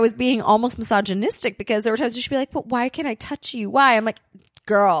felt like I was being almost misogynistic because there were times she'd be like, "But why can't I touch you? Why?" I'm like,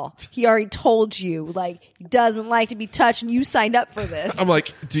 girl, he already told you, like, he doesn't like to be touched, and you signed up for this. I'm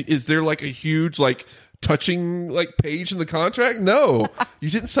like, is there like a huge like touching like page in the contract? No, you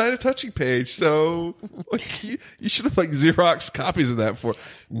didn't sign a touching page, so like you should have like Xerox copies of that for.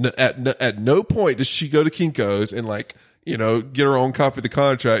 At no point does she go to Kinko's and like, you know, get her own copy of the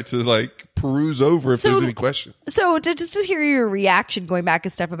contract to like peruse over if there's any question. So just to hear your reaction, going back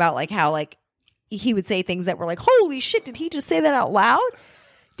a step about like how like he would say things that were like, holy shit, did he just say that out loud?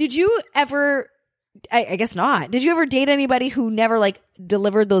 Did you ever, I guess not. Did you ever date anybody who never like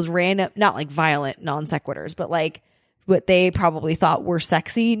delivered those random, not like violent non sequiturs, but like what they probably thought were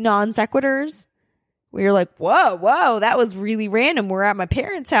sexy non sequiturs? Where you're like, whoa, that was really random. We're at my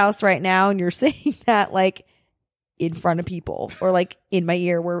parents' house right now, and you're saying that like in front of people or like in my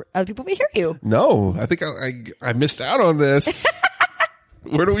ear where other people may hear you. No, I think I missed out on this.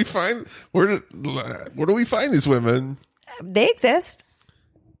 Where do we find these women? They exist.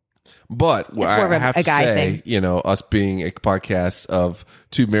 But I have to guy say, thing. you know, us being a podcast of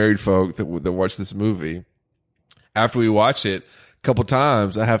two married folk that watch this movie, after we watch it a couple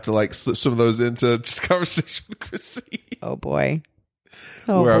times, I have to like slip some of those into just conversation with Chrissy. Oh boy.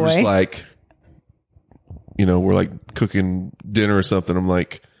 Where I'm just like, you know, we're like cooking dinner or something. I'm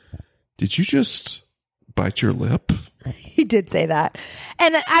like, did you just bite your lip? He did say that.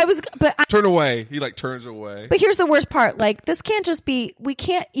 And turn away. He like turns away. But here's the worst part. Like, this can't just be, we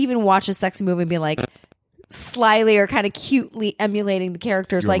can't even watch a sexy movie and be like slyly or kind of cutely emulating the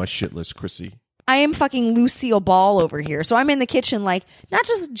characters. You're like on my shit list, Chrissy. I am fucking Lucille Ball over here. So I'm in the kitchen, like, not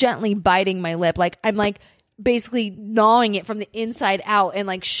just gently biting my lip. Like, I'm like basically gnawing it from the inside out and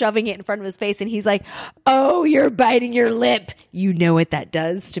like shoving it in front of his face. And he's like, oh, you're biting your lip. You know what that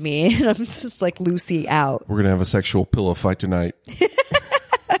does to me. And I'm just like, Lucy out. We're going to have a sexual pillow fight tonight.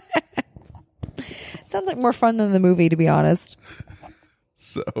 Sounds like more fun than the movie, to be honest.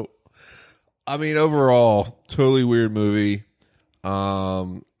 So, I mean, overall, totally weird movie.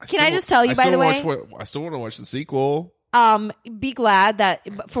 Can I just tell you, by the way, I still want to watch the sequel. Be glad that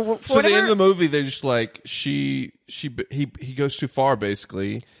for so the end of the movie, they're just like he goes too far,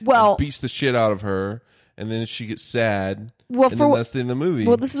 basically. Well, beats the shit out of her, and then she gets sad. Well, and then that's the end of the movie.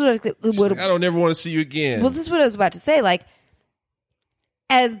 Well, this is what I don't ever want to see you again. Well, this is what I was about to say. Like,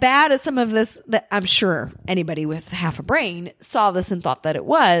 as bad as some of this, that I'm sure anybody with half a brain saw this and thought that it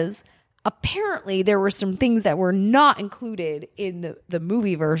was. Apparently, there were some things that were not included in the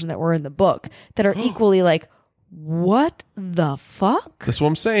movie version that were in the book that are equally like, what the fuck? That's what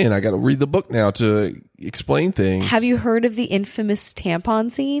I'm saying. I got to read the book now to explain things. Have you heard of the infamous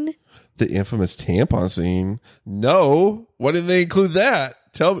tampon scene? The infamous tampon scene? No. Why didn't they include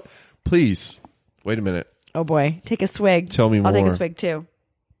that? Tell me. Please. Wait a minute. Oh boy. Take a swig. Tell me more. I'll take a swig too.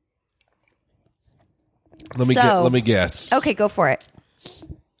 Let me guess. Okay, go for it.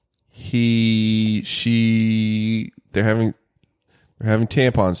 They're having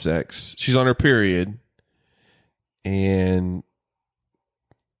tampon sex. She's on her period. And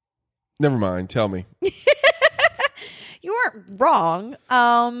never mind. Tell me. You weren't wrong.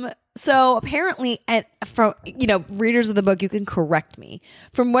 So apparently, and from readers of the book, you can correct me.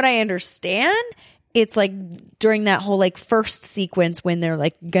 From what I understand, it's like during that whole like first sequence when they're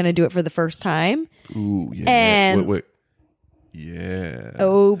like gonna do it for the first time. Ooh, yeah. And wait. Yeah.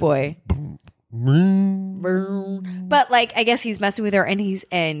 Oh boy. But like, I guess he's messing with her, and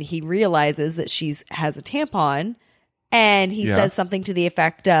he realizes that has a tampon. And he says something to the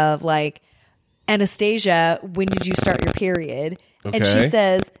effect of like, Anastasia, when did you start your period? Okay. And she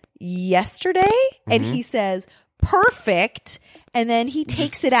says, yesterday. And he says, perfect. And then he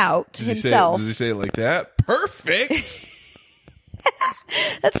takes it out himself. Does he say it like that? Perfect.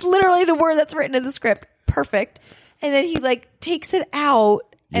 That's literally the word that's written in the script. Perfect. And then he like takes it out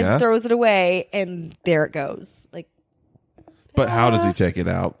and throws it away, and there it goes. Like, but how does he take it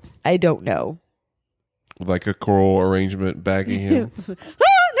out? I don't know. Like a choral arrangement backing him.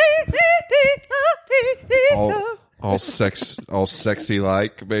 all sexy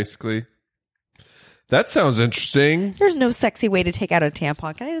like, basically. That sounds interesting. There's no sexy way to take out a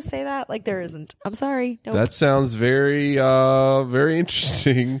tampon. Can I just say that? Like, there isn't. I'm sorry. Nope. That sounds very, very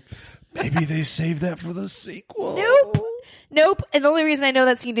interesting. Maybe they saved that for the sequel. Nope. And the only reason I know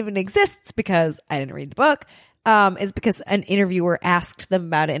that scene even exists, because I didn't read the book, is because an interviewer asked them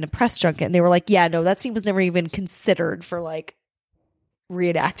about it in a press junket, and they were like, yeah, no, that scene was never even considered for like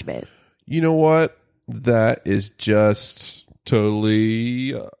reenactment. You know what? That is just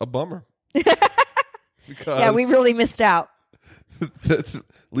totally a bummer. Yeah, we really missed out. At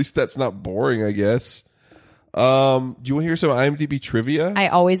least that's not boring, I guess. Do you want to hear some IMDb trivia? I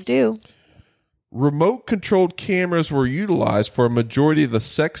always do. Remote-controlled cameras were utilized for a majority of the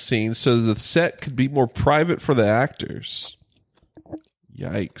sex scenes so the set could be more private for the actors.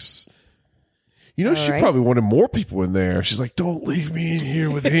 Yikes. You know, she probably wanted more people in there. She's like, don't leave me in here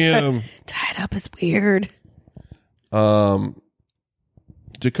with him. Tied up is weird. Dakota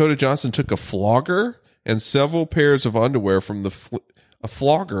Johnson took a flogger and several pairs of underwear from a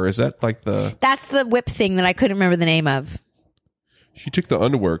flogger. Is that like the... That's the whip thing that I couldn't remember the name of. She took the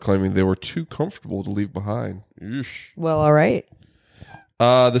underwear, claiming they were too comfortable to leave behind. Eesh. Well, all right.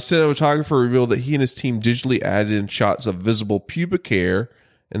 The cinematographer revealed that he and his team digitally added in shots of visible pubic hair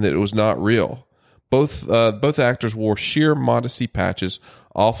and that it was not real. Both actors wore sheer modesty patches,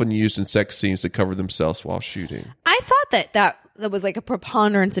 often used in sex scenes to cover themselves while shooting. I thought that was like a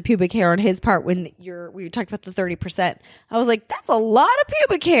preponderance of pubic hair on his part when we talked about the 30%. I was like, that's a lot of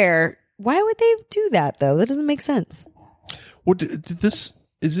pubic hair. Why would they do that, though? That doesn't make sense. Well, is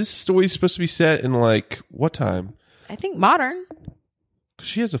this story supposed to be set in like what time? I think modern.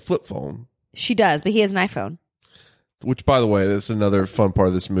 She has a flip phone. She does, but he has an iPhone. Which, by the way, that's another fun part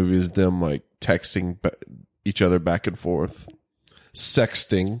of this movie is them like texting each other back and forth.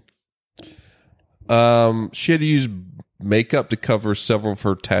 Sexting. She had to use makeup to cover several of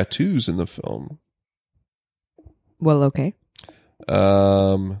her tattoos in the film. Well, okay.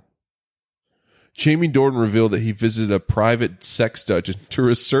 Jamie Dornan revealed that he visited a private sex dungeon to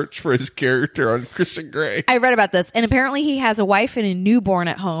research for his character on Christian Grey. I read about this, and apparently he has a wife and a newborn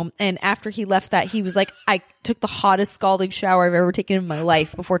at home, and after he left that, he was like, I took the hottest scalding shower I've ever taken in my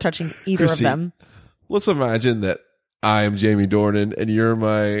life before touching either of them. Let's imagine that I am Jamie Dornan, and you're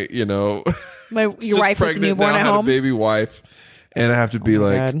my, your wife with the newborn at home. A baby wife, and I have to be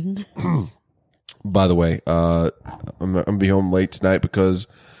by the way, I'm gonna be home late tonight because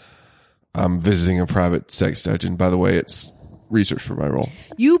I'm visiting a private sex dungeon. By the way, it's research for my role.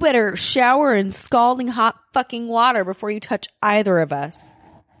 You better shower in scalding hot fucking water before you touch either of us.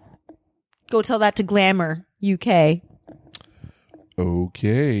 Go tell that to Glamour, UK.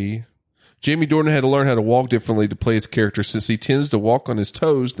 Okay. Jamie Dornan had to learn how to walk differently to play his character since he tends to walk on his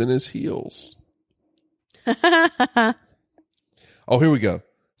toes than his heels. Oh, here we go.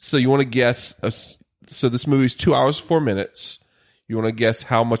 So you want to guess. So this movie's 2 hours, 4 minutes. You want to guess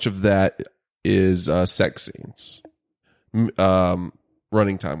how much of that is sex scenes?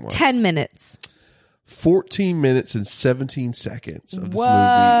 Running time wise. 10 minutes. 14 minutes and 17 seconds of this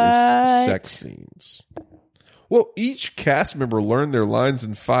movie is sex scenes. Well, each cast member learned their lines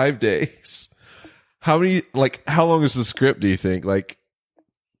in 5 days. How long is the script, do you think? Like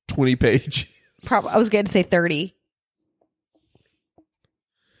 20 pages? Probably. I was going to say 30.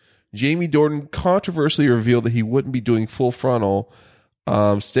 Jamie Dornan controversially revealed that he wouldn't be doing Full Frontal,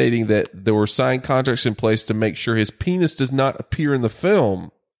 stating that there were signed contracts in place to make sure his penis does not appear in the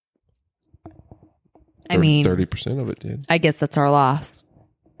film. 30% of it did. I guess that's our loss.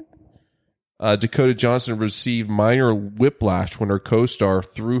 Dakota Johnson received minor whiplash when her co-star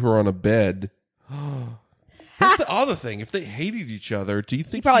threw her on a bed. That's the other thing. If they hated each other, do you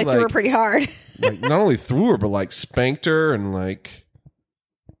think he probably threw her pretty hard? Not only threw her, but spanked her and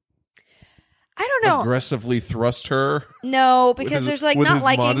I don't know. Aggressively thrust her. No, because there's not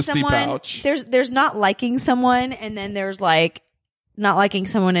liking someone. Pouch. There's not liking someone, and then there's not liking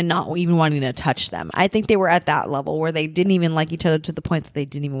someone and not even wanting to touch them. I think they were at that level where they didn't even like each other to the point that they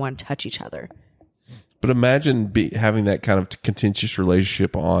didn't even want to touch each other. But imagine having that kind of contentious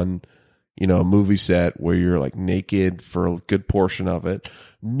relationship on, a movie set where you're like naked for a good portion of it,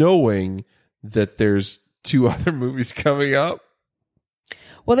 knowing that there's 2 other movies coming up.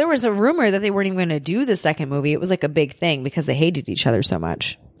 Well, there was a rumor that they weren't even going to do the second movie. It was like a big thing because they hated each other so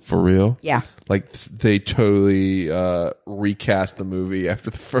much. For real? Yeah. Like they totally recast the movie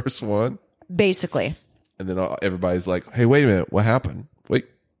after the first one. Basically. And then everybody's like, hey, wait a minute. What happened? Wait,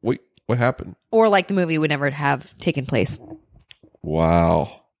 what happened? Or like the movie would never have taken place.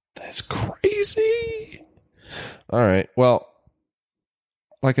 Wow. That's crazy. All right. Well,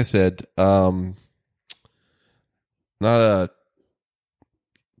 like I said, not a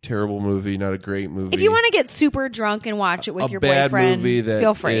terrible movie, not a great movie. If you want to get super drunk and watch it with your bad boyfriend, movie that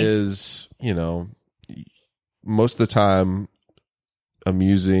feel free. is, most of the time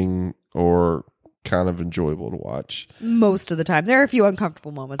amusing or kind of enjoyable to watch. Most of the time. There are a few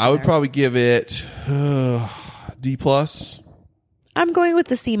uncomfortable moments. I would probably give it D+. I'm going with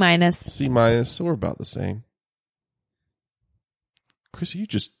the C-. C-, so we're about the same. Chris, you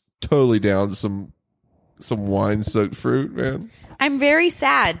just totally down some wine-soaked fruit, man. I'm very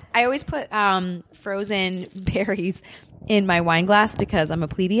sad. I always put frozen berries in my wine glass because I'm a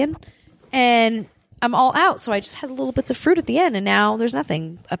plebeian. And I'm all out, so I just had little bits of fruit at the end, and now there's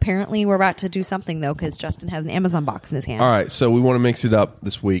nothing. Apparently, we're about to do something, though, because Justin has an Amazon box in his hand. All right, so we want to mix it up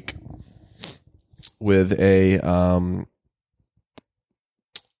this week with a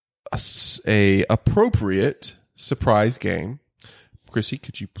appropriate surprise game. Chrissy,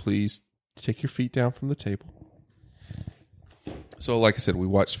 could you please take your feet down from the table? So, like I said, we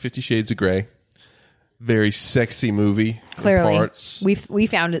watched 50 Shades of Grey. Very sexy movie. Clearly. In parts. We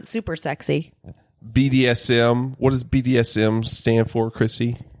found it super sexy. BDSM. What does BDSM stand for,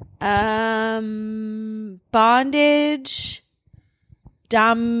 Chrissy? Bondage,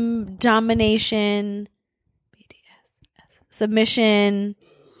 domination, submission,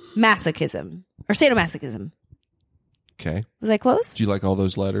 masochism, or sadomasochism. Okay. Was I close? Do you like all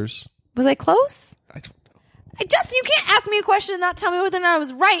those letters? Was I close? I don't know. Justin, you can't ask me a question and not tell me whether or not I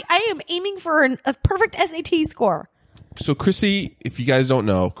was right. I am aiming for a perfect SAT score. So, Chrissy, if you guys don't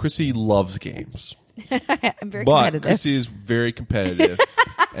know, Chrissy loves games. I'm very But competitive. Chrissy is very competitive.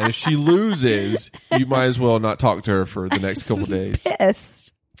 And if she loses, you might as well not talk to her for the next couple days.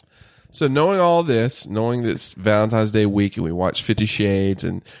 Pissed. So knowing all this, knowing this Valentine's Day week and we watch 50 Shades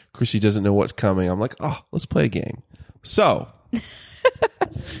and Chrissy doesn't know what's coming, I'm like, oh, let's play a game. So,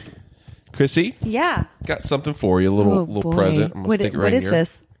 Chrissy, Yeah. got something for you, a little boy. present. I'm going to stick it right What is here.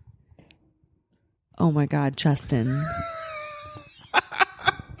 this? Oh my God, Justin.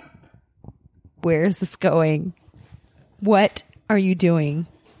 Where is this going? What are you doing?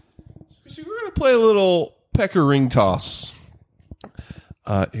 So we're going to play a little pecker ring toss.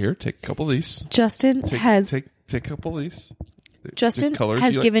 Here, take a couple of these. Justin Take a couple of these. Justin The colors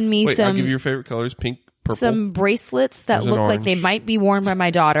has you like. given me Wait, some I'll give you your favorite colors: pink, purple. some bracelets that There's an look like they orange. might be worn by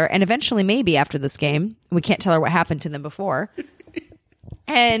my daughter, and eventually maybe after this game. We can't tell her what happened to them before.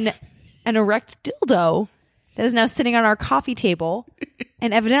 And an erect dildo that is now sitting on our coffee table,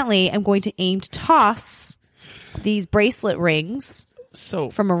 and evidently I'm going to aim to toss these bracelet rings So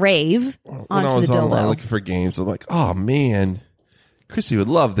from a rave when onto I was the online dildo. looking for games, I'm like, oh man, Chrissy would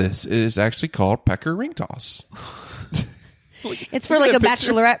love this. It is actually called pecker ring toss. It's for like a Look at that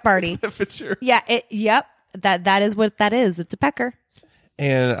picture. bachelorette party. That picture. Yeah, yep. That is what that is. It's a pecker.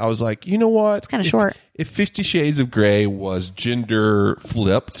 And I was like, you know what? It's kinda short. If 50 Shades of Grey was gender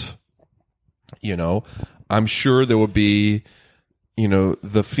flipped, I'm sure there would be,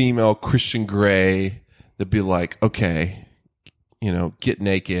 the female Christian Grey that'd be like, okay, get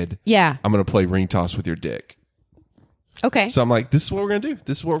naked. Yeah. I'm going to play ring toss with your dick. Okay. So I'm like, this is what we're going to do.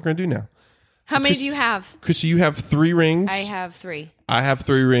 This is what we're going to do now. How many Chris- do you have? Chrissy, you have 3 rings. I have 3. I have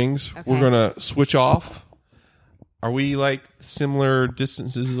 3 rings. Okay. We're going to switch off. Are we like similar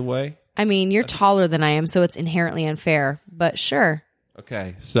distances away? I mean, you're taller than I am, so it's inherently unfair. But sure.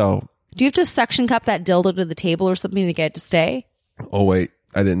 Okay. So, Do you have to suction cup that dildo to the table or something to get it to stay? oh wait,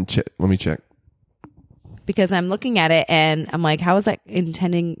 I didn't check. Let me check. Because I'm looking at it and I'm like, how is that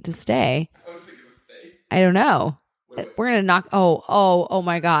intending to stay? How is it going to stay? I don't know. We're going to knock. Oh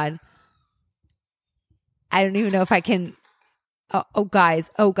my God. I don't even know if I can. Oh, guys.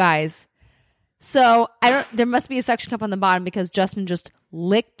 So there must be a suction cup on the bottom because Justin just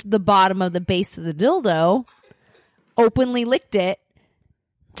licked the bottom of the base of the dildo, openly licked it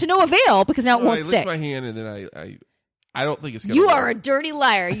to no avail because now it won't I stick. licked my hand and then I don't think it's going to You work. are a dirty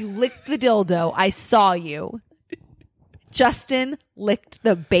liar. You licked the dildo. I saw you. Justin licked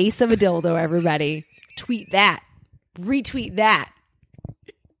the base of a dildo, everybody. Tweet that. Retweet that.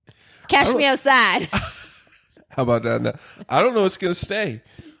 Cash me outside. How about that now? I don't know it's going to stay.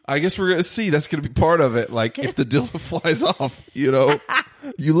 I guess we're gonna see. That's gonna be part of it. Like if the dildo flies off, you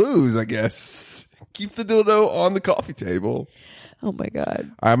lose. I guess. Keep the dildo on the coffee table. Oh my God.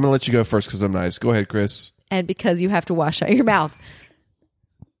 All right, I'm gonna let you go first because I'm nice. Go ahead, Chris. And because you have to wash out your mouth.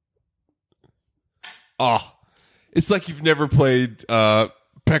 Oh, it's like you've never played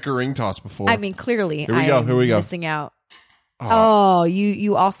pecker ring toss before. I mean, clearly, Here we go. Missing out. Oh,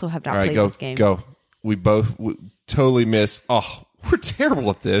 you also have not played this game. Go. We both totally miss. Oh, we're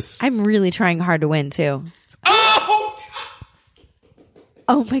terrible at this. I'm really trying hard to win too. Oh!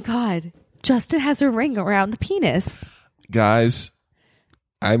 Oh my God. Justin has a ring around the penis. Guys,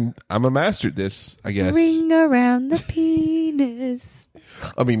 I'm a master at this, I guess. Ring around the penis.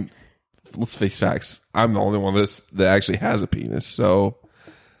 I mean, let's face facts. I'm the only one that actually has a penis, so.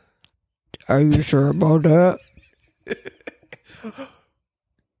 Are you sure about that?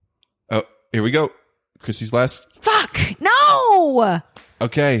 Oh, here we go. Chrissy's last. Fuck! No!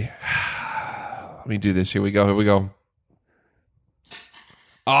 Okay. Let me do this. Here we go.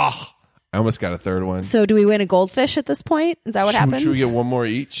 Oh, I almost got a third one. So do we win a goldfish at this point? Is that what happens? Should we get one more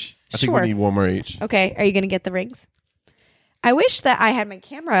each? I think Sure. we need one more each. Okay. Are you going to get the rings? I wish that I had my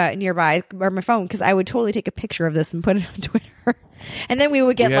camera nearby or my phone because I would totally take a picture of this and put it on Twitter. And then we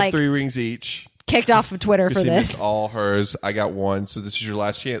would get We have 3 rings each. kicked off of Twitter for Chrissy this. missed all hers. I got one, so this is your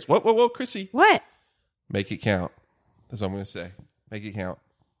last chance. Whoa, Chrissy. What? Make it count. That's what I'm going to say. Make it count.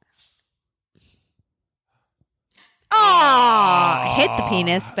 Oh, hit the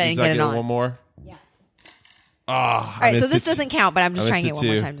penis, but didn't get it on. One more? Yeah. Oh, All right, so this doesn't count, but I'm just I trying to get missed one it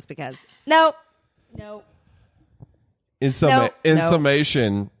more too. time just because. Nope. In No.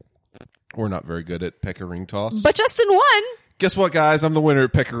 summation, we're not very good at pecker ring toss. But Justin won. Guess what, guys? I'm the winner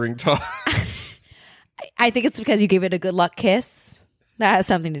at pecker ring toss. I think it's because you gave it a good luck kiss. That has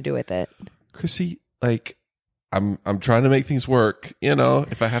something to do with it. Chrissy, like, I'm trying to make things work.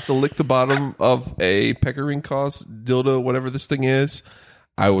 If I have to lick the bottom of a pecker ring toss dildo, whatever this thing is,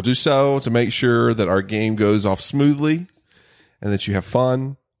 I will do so to make sure that our game goes off smoothly and that you have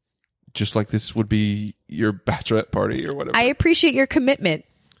fun, just like this would be your bachelorette party or whatever. I appreciate your commitment.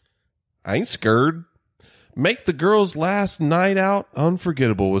 I ain't scared. Make the girls' last night out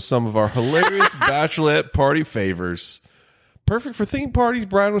unforgettable with some of our hilarious bachelorette party favors. Perfect for theme parties,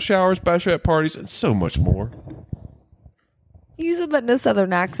 bridal showers, bachelorette parties, and so much more. You said that in a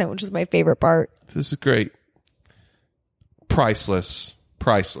southern accent, which is my favorite part. This is great. Priceless.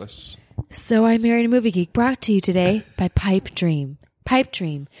 So I Married a Movie Geek, brought to you today by Pipe Dream. Pipe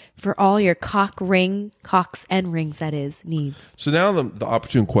Dream for all your cocks and rings, that is, needs. So now the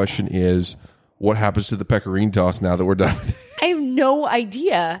opportune question is, what happens to the pecker ring toss now that we're done? I have no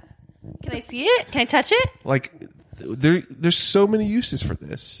idea. Can I see it? Can I touch it? Like, there's so many uses for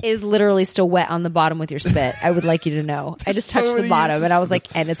this. It is literally still wet on the bottom with your spit. I would like you to know. I just touched the bottom and I was like,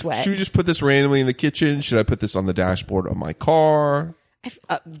 and it's wet. Should we just put this randomly in the kitchen? Should I put this on the dashboard of my car?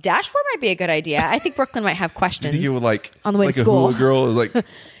 Dashboard might be a good idea. I think Brooklyn might have questions. I think it would on the way like to school. A hula girl is like.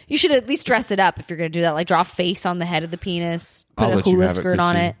 You should at least dress it up if you're going to do that. Like draw a face on the head of the penis. Put I'll a let you hula have skirt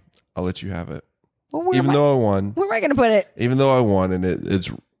on Chrissy. it. I'll let you have it. Well, Even though I won. Where am I going to put it? Even though I won, and it's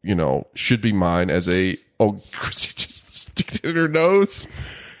should be mine as a. Oh, Chrissy just sticks it in her nose.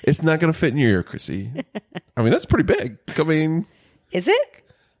 It's not going to fit in your ear, Chrissy. I mean, that's pretty big. I mean, is it?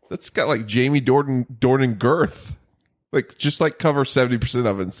 That's got like Jamie Dornan girth. Like, just like cover 70%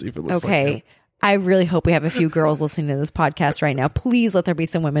 of it and see if it looks like him. I really hope we have a few girls listening to this podcast right now. Please let there be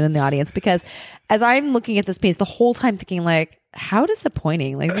some women in the audience, because as I'm looking at this penis the whole time thinking like, how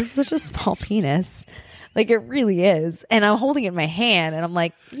disappointing. Like, this is such a small penis. Like, it really is. And I'm holding it in my hand and I'm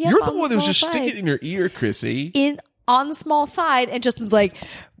like, yep, you're the one that was just sticking it in your ear, Chrissy. On the small side, and Justin's like,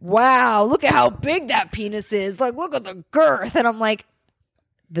 wow, look at how big that penis is. Like, look at the girth. And I'm like,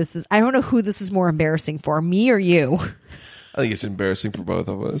 I don't know who this is more embarrassing for, me or you. I think it's embarrassing for both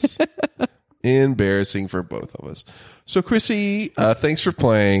of us. Embarrassing for both of us. So, Chrissy, thanks for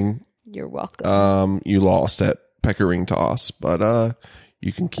playing. You're welcome. You lost at pecker ring toss, but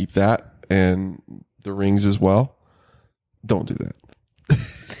you can keep that and the rings as well. Don't do that.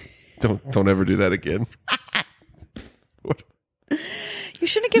 Don't ever do that again. What? You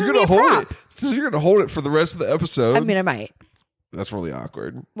shouldn't have given me a prop. You're gonna hold it for the rest of the episode. I mean, I might. That's really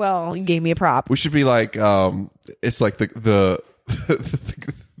awkward. Well, you gave me a prop. We should be like, it's like the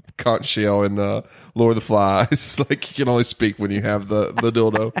conch shell in Lord of the Flies. Like, you can only speak when you have the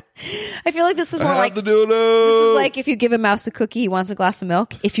dildo. I feel like this is more like the dildo. This is like if you give a mouse a cookie, he wants a glass of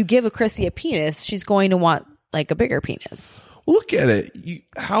milk. If you give a Chrissy a penis, she's going to want like a bigger penis. Look at it.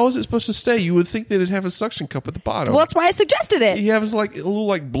 How is it supposed to stay? You would think that it'd have a suction cup at the bottom. Well, that's why I suggested it. He has like a little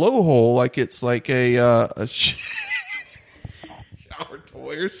like blowhole, like it's like a shower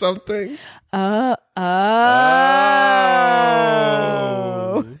toy or something. Oh.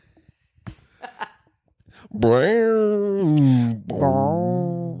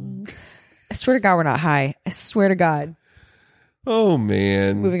 I swear to God, we're not high. I swear to God. Oh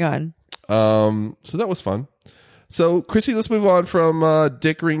man. Moving on. So that was fun. So Chrissy, let's move on from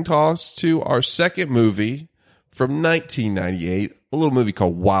Dick Ring Toss to our second movie from 1998, a little movie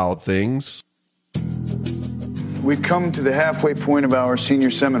called Wild Things. We've come to the halfway point of our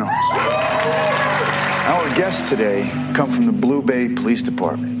senior seminars. Our guests today come from the Blue Bay Police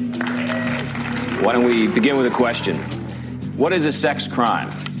Department. Why don't we begin with a question? What is a sex crime?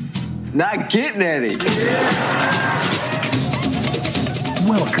 Not getting any.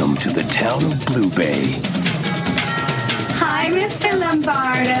 Welcome to the town of Blue Bay. Hi, Mr.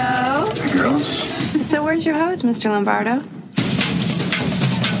 Lombardo. Hey, girls. So where's your hose, Mr. Lombardo?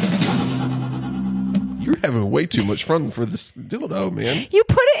 You're having way too much fun for this dildo, man. You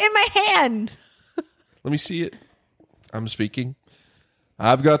put it in my hand. Let me see it. I'm speaking.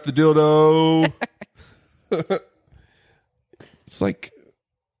 I've got the dildo. It's like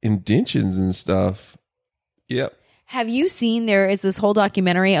indentions and stuff. Yep. Have you seen there is this whole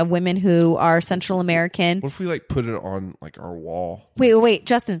documentary of women who are Central American? What if we like put it on like our wall? Wait,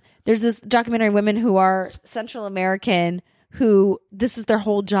 Justin. There's this documentary of women who are Central American who this is their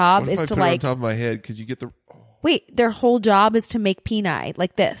whole job What if is I to put it on like top of my head? Because you get the their whole job is to make peni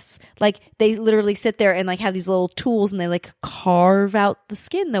like this. Like they literally sit there and like have these little tools and they like carve out the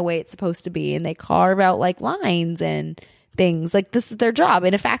skin the way it's supposed to be and they carve out like lines and things. Like this is their job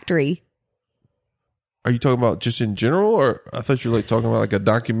in a factory. Are you talking about just in general, or I thought you were like talking about like a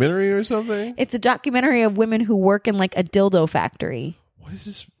documentary or something? It's a documentary of women who work in like a dildo factory. What is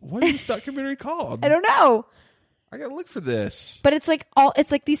this? What is this documentary called? I don't know. I gotta look for this. But it's like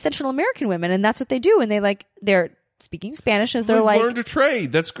these Central American women, and that's what they do. And they're speaking Spanish as they're They've like learned to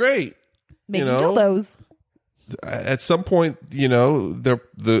trade. That's great. making dildos. At some point, they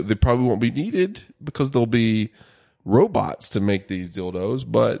probably won't be needed because there'll be robots to make these dildos.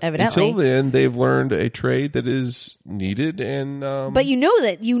 But Evidently. until then, they've learned a trade that is needed. And but you know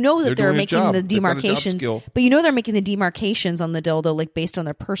that they're doing a making job. the They've got a job demarcations. skill. But you know they're making the demarcations on the dildo like based on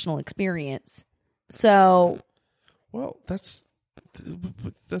their personal experience. So well, that's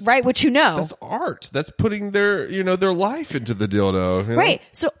right, which you know. That's art. That's putting their life into the dildo. you know? Right.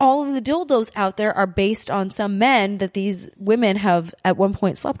 So all of the dildos out there are based on some men that these women have at one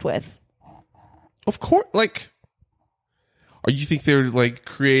point slept with. Of course. Like, you think they're like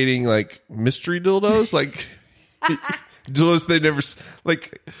creating like mystery dildos? Like dildos they never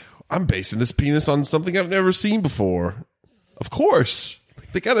like. I'm basing this penis on something I've never seen before. Of course,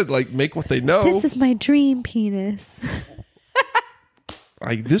 they gotta like make what they know. This is my dream penis.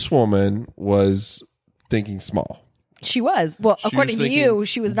 Like this woman was thinking small. She was. Well, She according was to you,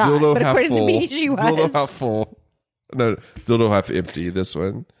 she was not. dildo But half according to full, me, she was. Dildo half full. No, dildo half empty. This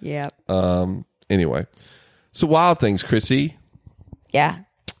one. Yeah. Anyway, so Wild Things, Chrissy. Yeah.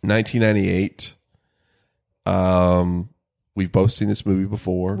 1998. We've both seen this movie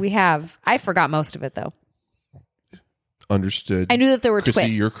before. We have. I forgot most of it though. Understood. I knew that there were Chrissy,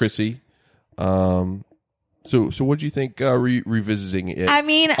 twists. You're Chrissy. So what do you think revisiting it? I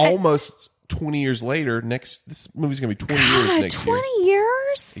mean, almost 20 years later. This movie's gonna be 20 years next year. 20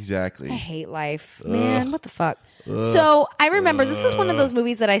 years? Exactly. I hate life, man. What the fuck? So I remember this is one of those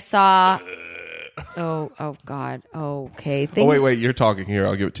movies that I saw. Oh God. Okay. Wait. You're talking here.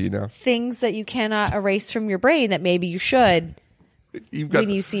 I'll give it to you now. Things that you cannot erase from your brain that maybe you should. When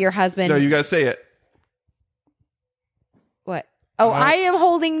you see your husband. No, you gotta say it. What? Oh, I am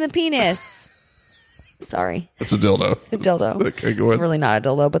holding the penis. Sorry. It's a dildo. A dildo. Okay, go ahead. It's really not a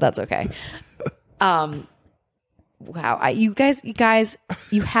dildo, but that's okay. Wow. You guys,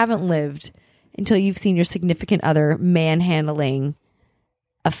 you haven't lived until you've seen your significant other manhandling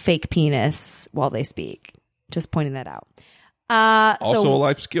a fake penis while they speak. Just pointing that out. Also a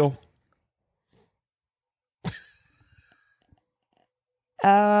life skill.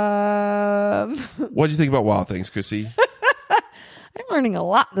 What do you think about Wild Things, Chrissy? I'm learning a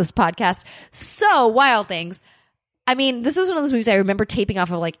lot this podcast. So, Wild Things. I mean, this was one of those movies I remember taping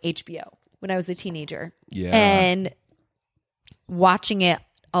off of like HBO when I was a teenager. Yeah. And watching it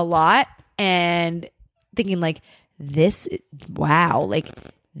a lot and thinking like, this is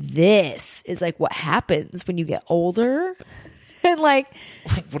like what happens when you get older. And like,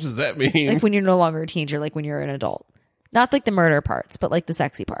 what does that mean? Like when you're no longer a teenager, like when you're an adult. Not like the murder parts, but like the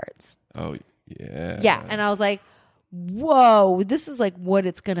sexy parts. Oh, yeah. Yeah. And I was like, whoa, this is like what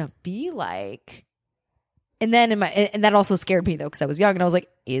it's going to be like. And then and that also scared me though, because I was young and I was like,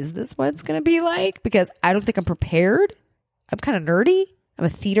 is this what it's going to be like? Because I don't think I'm prepared. I'm kind of nerdy. I'm a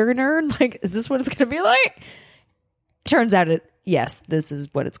theater nerd. Like, is this what it's going to be like? Turns out yes, this is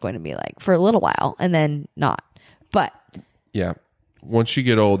what it's going to be like for a little while and then not. But yeah, once you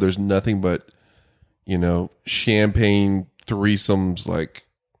get old, there's nothing but, champagne threesomes like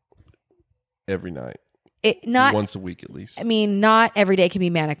every night. Once a week at least. I mean, not every day can be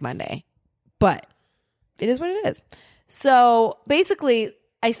Manic Monday, but it is what it is. So basically,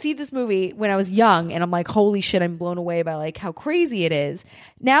 I see this movie when I was young and I'm like, holy shit, I'm blown away by like how crazy it is.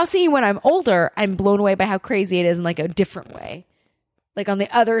 Now seeing when I'm older, I'm blown away by how crazy it is in like a different way. Like on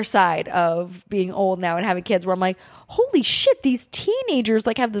the other side of being old now and having kids where I'm like, holy shit, these teenagers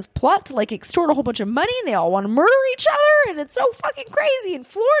like have this plot to like extort a whole bunch of money and they all want to murder each other and it's so fucking crazy in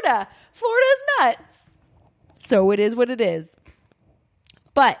Florida. Florida is nuts. So it is what it is.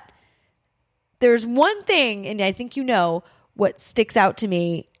 But there's one thing, and I think what sticks out to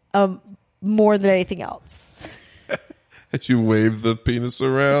me more than anything else. As you wave the penis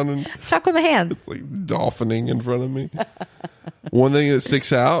around and chuck with my hands. It's like dolphining in front of me. One thing that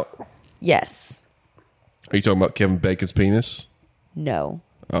sticks out? Yes. Are you talking about Kevin Bacon's penis? No.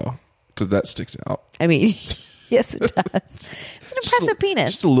 Oh, because that sticks out. I mean, yes, it does. It's an impressive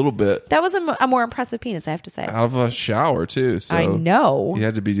penis. Just a little bit. That was a more impressive penis, I have to say. Out of a shower, too. So I know. You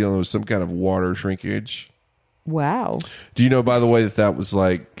had to be dealing with some kind of water shrinkage. Wow. Do you know, by the way, that was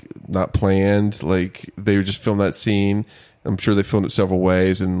like not planned? Like they just filmed that scene. I'm sure they filmed it several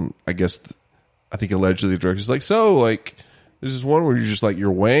ways. And I think allegedly the director's like, so like, there's this one where you're just like,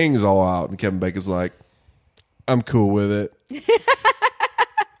 your wang's all out. And Kevin Bacon's like, I'm cool with it.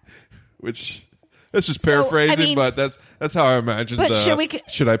 Which that's just paraphrasing, but that's how I imagine. But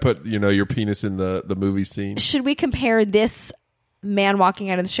should I put your penis in the movie scene? Should we compare this man walking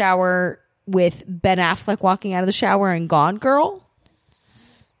out of the shower with Ben Affleck walking out of the shower in Gone Girl?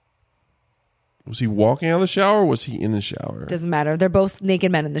 Was he walking out of the shower or was he in the shower? Doesn't matter. They're both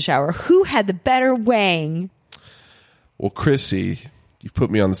naked men in the shower. Who had the better wang? Well, Chrissy, you've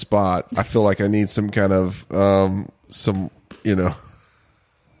put me on the spot. I feel like I need some kind of some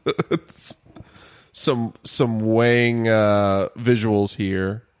weighing visuals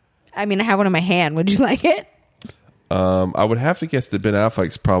here. I mean, I have one in my hand. Would you like it? I would have to guess that Ben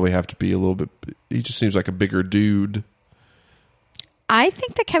Affleck's probably have to be a little bit. He just seems like a bigger dude. I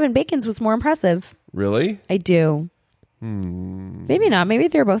think that Kevin Bacon's was more impressive. Really? I do. Maybe not. Maybe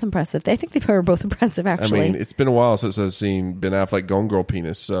they're both impressive. I think they were both impressive, actually. I mean, it's been a while since I've seen Ben Affleck Gone Girl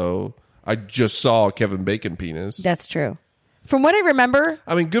penis, so I just saw Kevin Bacon penis. That's true. From what I remember,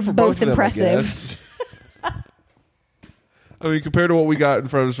 I mean, good for both of them, impressive. I guess. I mean, compared to what we got in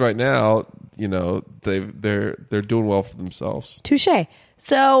front of us right now, they're doing well for themselves. Touche.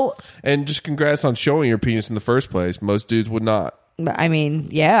 So, and just congrats on showing your penis in the first place. Most dudes would not. I mean,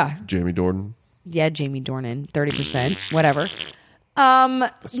 yeah. Jamie Dornan. Yeah, Jamie Dornan, 30%, whatever.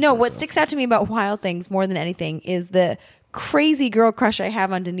 No, what sticks out to me about Wild Things more than anything is the crazy girl crush I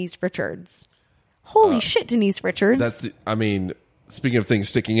have on Denise Richards. Holy shit, Denise Richards. Speaking of things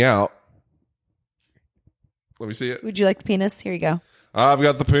sticking out, let me see it. Would you like the penis? Here you go. I've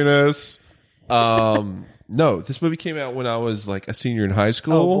got the penis. No, this movie came out when I was like a senior in high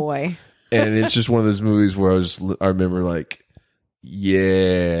school. Oh boy. And it's just one of those movies where I remember like,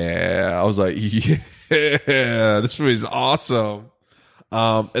 yeah, I was like, yeah, this movie's awesome.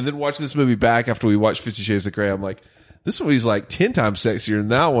 And then watching this movie back after we watched 50 Shades of Grey, I'm like, this movie's like 10 times sexier than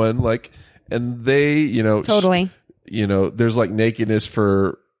that one. Like, and they, totally, there's like nakedness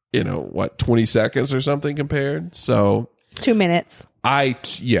for, 20 seconds or something compared. So 2 minutes.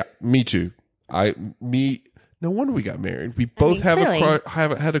 Me too. No wonder we got married. We both had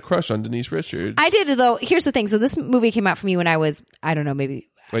a crush on Denise Richards. I did, though. Here's the thing. So this movie came out for me when I was, I don't know, maybe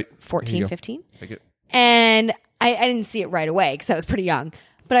 14, 15. Take it. And I didn't see it right away because I was pretty young.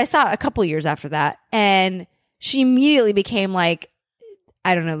 But I saw it a couple years after that. And she immediately became like,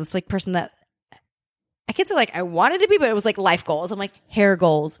 I don't know, this like person that I can't say like I wanted to be, but it was like life goals. I'm like hair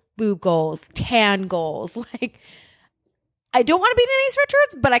goals, boob goals, tan goals. Like, I don't want to be Denise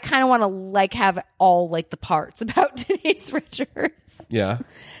Richards, but I kind of want to like have all like the parts about Denise Richards. Yeah.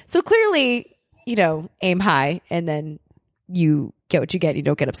 So clearly, aim high and then you get what you get. You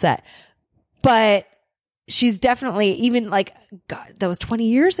don't get upset. But she's definitely, even like, God, that was 20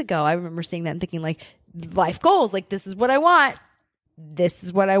 years ago. I remember seeing that and thinking like life goals. Like, this is what I want. This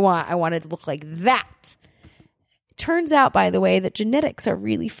is what I want. I want it to look like that. Turns out, by the way, that genetics are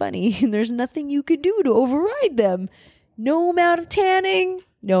really funny and there's nothing you can do to override them. No amount of tanning,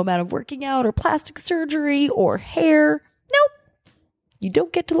 no amount of working out or plastic surgery or hair. Nope. You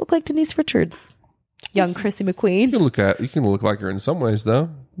don't get to look like Denise Richards. Young Chrissy McQueen. You can look like her in some ways, though.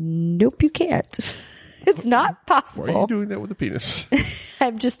 Nope, you can't. It's not Why possible. are you doing that with a penis?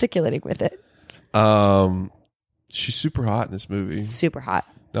 I'm gesticulating with it. She's super hot in this movie. Super hot.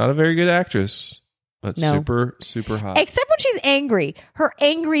 Not a very good actress, but No. super, super hot. Except when she's angry. Her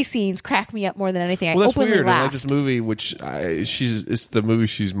angry scenes crack me up more than anything. Well, I that's openly weird. I like laughed. this movie, it's the movie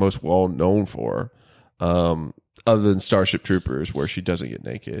she's most well known for, other than Starship Troopers, where she doesn't get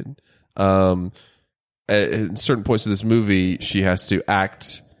naked. At certain points of this movie, she has to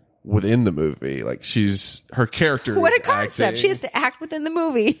act within the movie. Like her character. What is a concept! acting. She has to act within the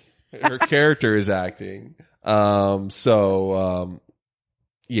movie. Her character is acting. Yeah.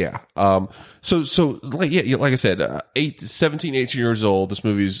 So like I said, 17, 18 years old. This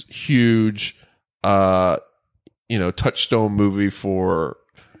movie's huge. Touchstone movie for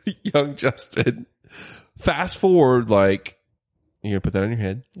young Justin. Fast forward, like, you're gonna put that on your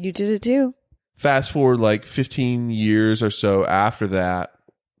head. You did it too. Fast forward like 15 years or so after that,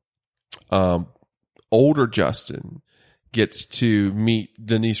 older Justin gets to meet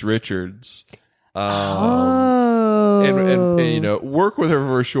Denise Richards. And work with her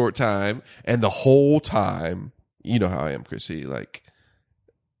for a short time, and the whole time, you know how I am, Chrissy. Like,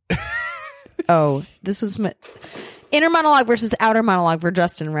 This was my inner monologue versus outer monologue for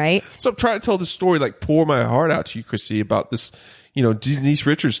Justin, right? So I'm trying to tell the story, like, pour my heart out to you, Chrissy, about this, Denise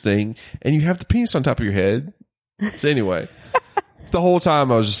Richards thing, and you have the penis on top of your head. So anyway, the whole time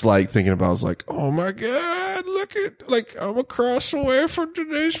I was just like thinking about, I was like, oh my God, look at, like, I'm across away from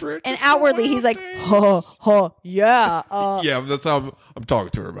Denise Richards. And outwardly, he's like, yeah. Yeah, that's how I'm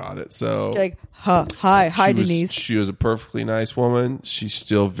talking to her about it. So, Like, hi, Denise. She was a perfectly nice woman. She's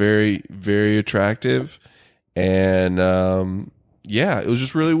still very, very attractive. And, it was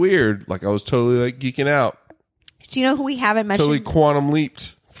just really weird. Like, I was totally, like, geeking out. Do you know who we haven't mentioned? Totally quantum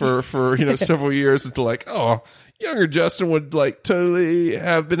leaped for several years into, like, younger Justin would, like, totally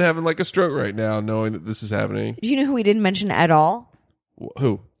have been having, like, a stroke right now, knowing that this is happening. Do you know who we didn't mention at all?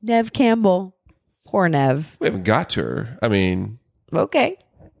 Who? Nev Campbell. Poor Nev. We haven't got to her. I mean, Okay.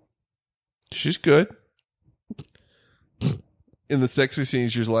 she's good. In the sexy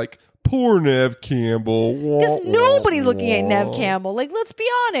scenes, you're like, poor Nev Campbell. Because nobody's looking at Nev Campbell. Like, let's be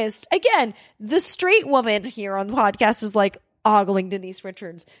honest. Again, the straight woman here on the podcast is like ogling Denise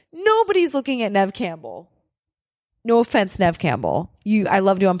Richards. Nobody's looking at Nev Campbell. No offense, Nev Campbell. I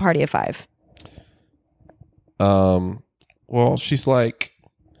loved you on Party of Five. Well, she's like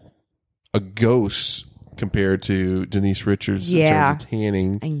a ghost compared to Denise Richards in terms of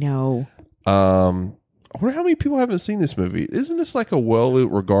tanning. I know. I wonder how many people haven't seen this movie. Isn't this like a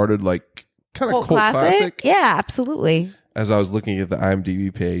well-regarded, like, kind of cult classic? Yeah, absolutely. As I was looking at the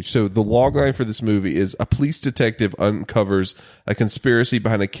IMDb page. So the logline for this movie is: a police detective uncovers a conspiracy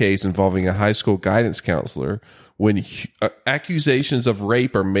behind a case involving a high school guidance counselor when accusations of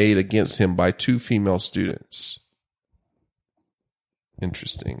rape are made against him by two female students.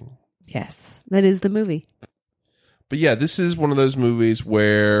 Interesting. Yes, that is the movie. But yeah, this is one of those movies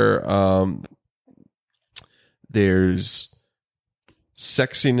where there's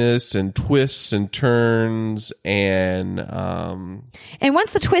sexiness and twists and turns and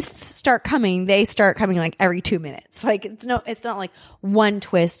once the twists start coming, they start coming like every 2 minutes. Like it's not like one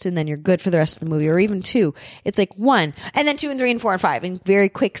twist and then you're good for the rest of the movie, or even two. It's like one and then 2 and 3 and 4 and 5 in very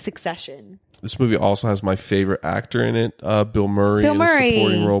quick succession. This movie also has my favorite actor in it, Bill Murray, Bill in Murray. a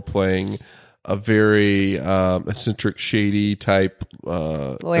supporting role, playing a very eccentric, shady type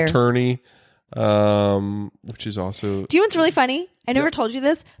Lawyer. attorney, which is also... Do you know what's really funny? I never told you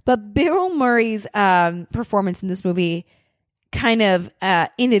this, but Bill Murray's performance in this movie kind of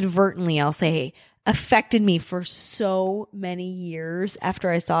inadvertently, I'll say, affected me for so many years after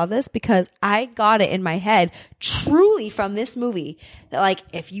I saw this, because I got it in my head truly from this movie that, like,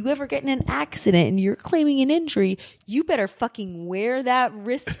 if you ever get in an accident and you're claiming an injury, you better fucking wear that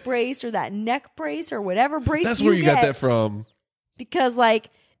wrist brace or that neck brace or whatever brace. That's where you get, got that from. because like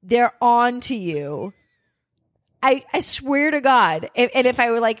they're on to you. I swear to God, if I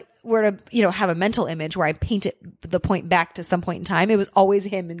were to have a mental image where I paint the point back to some point in time, it was always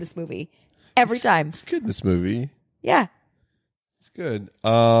him in this movie. Every time. It's good in this movie. Yeah. It's good.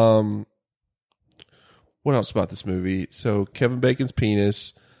 What else about this movie? So Kevin Bacon's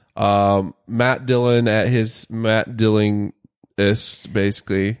penis, Matt Dillon at his Matt Dillon-ist,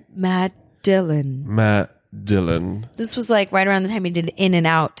 basically. Matt Dillon. This was like right around the time he did In and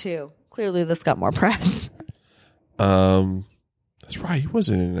Out too. Clearly this got more press. That's right. He was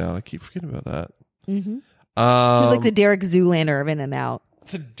in and Out. I keep forgetting about that. Mm-hmm. He was like the Derek Zoolander of In and Out.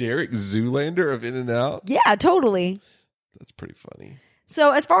 The Derek Zoolander of In and Out? Yeah, totally. That's pretty funny.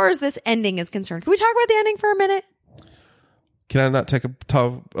 So as far as this ending is concerned, can we talk about the ending for a minute? Can I not talk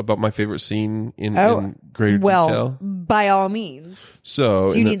about my favorite scene in greater well, detail? By all means.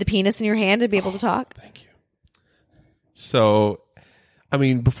 So, do you need the penis in your hand to be able to talk? Thank you. So, I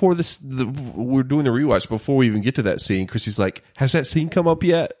mean, before we're doing the rewatch. Before we even get to that scene, Chrissy's like, "Has that scene come up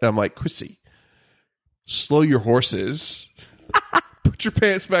yet?" And I'm like, "Chrissy, slow your horses. Put your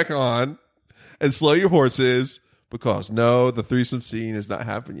pants back on, and slow your horses." Because no, the threesome scene has not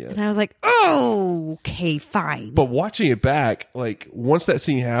happened yet. And I was like, oh, okay, fine. But watching it back, like once that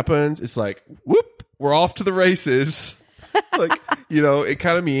scene happens, it's like, whoop, we're off to the races. Like, it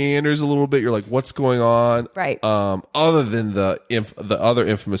kind of meanders a little bit. You're like, what's going on? Right. Other than the other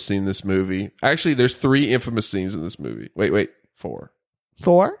infamous scene in this movie. Actually, there's 3 infamous scenes in this movie. Wait, 4.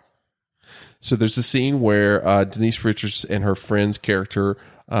 4? So there's a scene where Denise Richards and her friend's character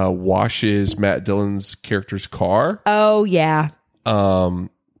washes Matt Dillon's character's car. Oh, yeah. And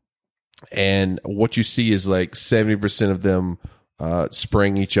what you see is like 70% of them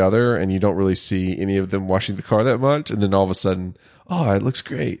spraying each other, and you don't really see any of them washing the car that much. And then all of a sudden, oh, it looks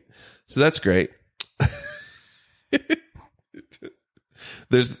great. So that's great.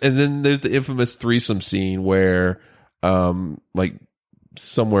 There's the infamous threesome scene where, like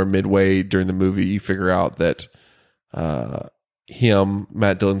somewhere midway during the movie, you figure out that him,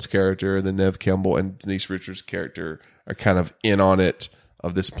 Matt Dillon's character, and then Nev Campbell and Denise Richards' character are kind of in on it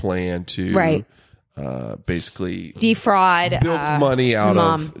of this plan to basically defraud, build money out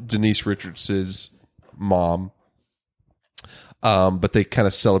of Denise Richards' mom. But they kind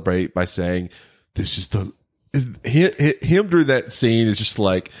of celebrate by saying, "This is him during that scene is just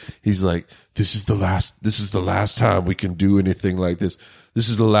like, he's like, this is the last time we can do anything like this. This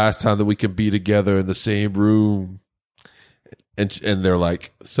is the last time that we can be together in the same room." And they're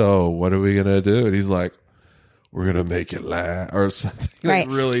like, "So what are we going to do?" And he's like, "We're going to make it last," or something like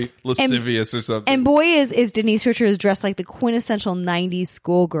really lascivious or something. And boy, is Denise Richards dressed like the quintessential 90s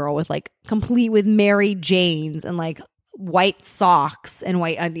schoolgirl complete with Mary Janes and like white socks and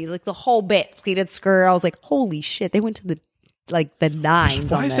white undies, like the whole bit, pleated skirt. I was like, holy shit, they went to the nines.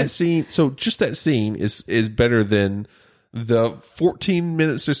 Why is that scene? So just that scene is better than the 14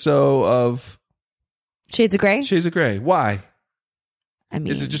 minutes or so of Shades of Grey. Shades of Grey. Why? I mean,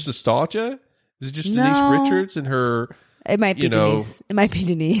 is it just nostalgia? Is it just Denise Richards and her? It might be Denise. It might be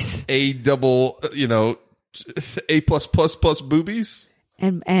Denise. A double, A plus boobies.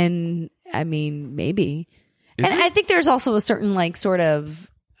 And I mean, maybe. I think there's also a certain sort of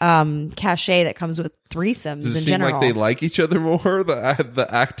cachet that comes with threesomes. Does it in seem general. like they like each other more? The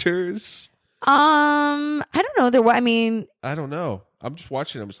actors. I don't know. I don't know. I'm just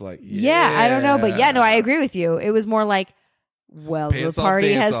watching. I'm just like, yeah, I don't know, but I agree with you. It was more like, well, pants the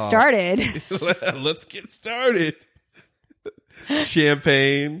party has started. Let's get started.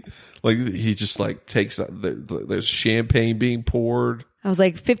 Champagne, he just takes. There's champagne being poured. I was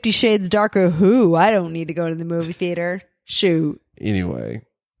like, 50 Shades Darker. Who? I don't need to go to the movie theater. Shoot. Anyway,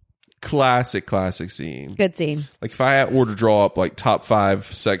 classic scene. Good scene. If I were to draw up top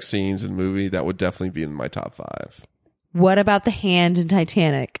 5 sex scenes in the movie, that would definitely be in my top 5. What about the hand in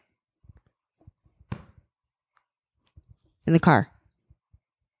Titanic? In the car.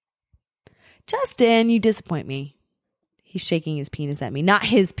 Justin, you disappoint me. He's shaking his penis at me. Not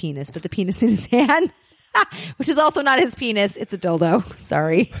his penis, but the penis in his hand. Which is also not his penis. It's a dildo.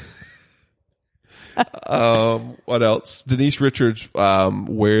 Sorry. What else? Denise Richards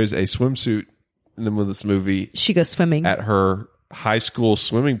wears a swimsuit in the middle of this movie. She goes swimming at her high school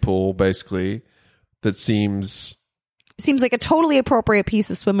swimming pool, basically. That seems like a totally appropriate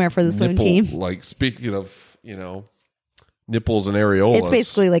piece of swimwear for the swim team. Speaking of, nipples and areolas. It's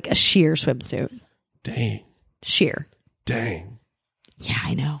basically like a sheer swimsuit. Dang. Sheer. Dang. Yeah,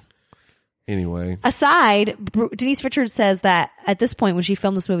 I know. Anyway. Aside, Denise Richards says that at this point when she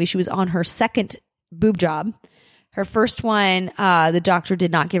filmed this movie, she was on her second boob job. Her first one, the doctor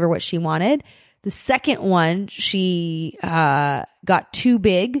did not give her what she wanted. The second one, she got too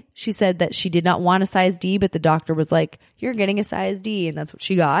big. She said that she did not want a size D, but the doctor was like, "You're getting a size D," and that's what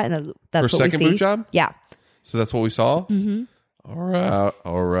she got. And that's her what we see. Second boob job? Yeah. So that's what we saw? Mm-hmm. All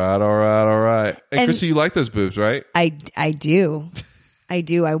right. And Chrissy, you like those boobs, right? I do. I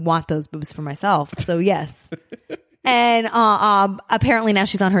do. I want those boobs for myself. So yes. And apparently now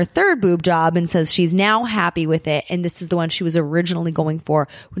she's on her third boob job and says she's now happy with it. And this is the one she was originally going for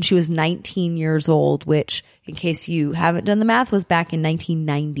when she was 19 years old, which, in case you haven't done the math, was back in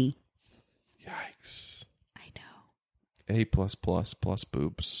 1990. Yikes. I know. A plus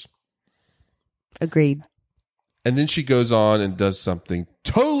boobs. Agreed. And then she goes on and does something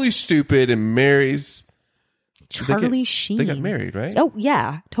totally stupid and marries Charlie Sheen. They got married, right? Oh,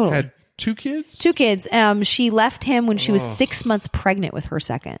 yeah, totally. Had 2 kids? 2 kids. She left him when she was 6 months pregnant with her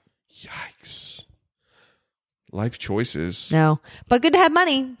second. Yikes. Life choices. No, but good to have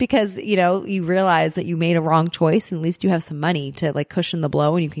money because, you realize that you made a wrong choice and at least you have some money to like cushion the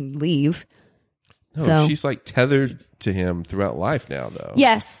blow and you can leave. No, So- she's like tethered to him throughout life now, though.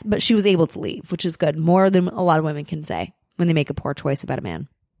 Yes, but she was able to leave, which is good. More than a lot of women can say when they make a poor choice about a man.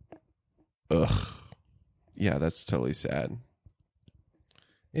 Ugh. Yeah, that's totally sad.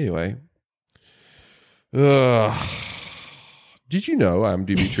 Anyway. Ugh. Did you know,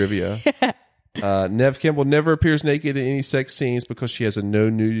 IMDb trivia, Neve Campbell never appears naked in any sex scenes because she has a no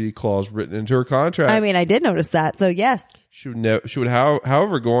nudity clause written into her contract. I mean, I did notice that. So yes. She would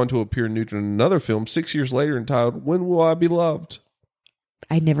however, go on to appear nude in another film 6 years later entitled When Will I Be Loved?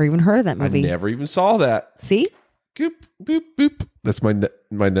 I'd never even heard of that movie. I never even saw that. See? Goop, boop, boop. That's my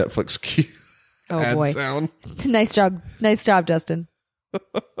Netflix cue. Oh, ad boy. sound. Nice job. Nice job, Dustin.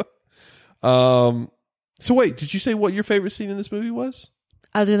 So wait, did you say what your favorite scene in this movie was?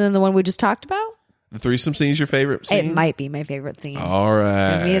 Other than the one we just talked about? The threesome scene is your favorite scene? It might be my favorite scene. All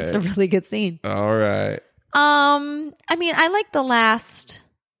right. I mean, it's a really good scene. All right. I mean, I like the last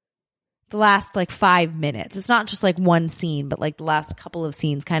like 5 minutes. It's not just like one scene, but like the last couple of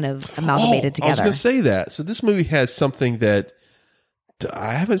scenes kind of amalgamated together. I was going to say that. So this movie has something that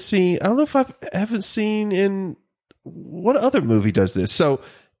I haven't seen. I don't know if I haven't seen in what other movie does this. So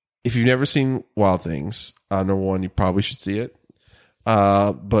if you've never seen Wild Things, number one, you probably should see it.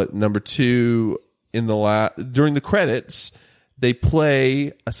 But number two, during the credits, they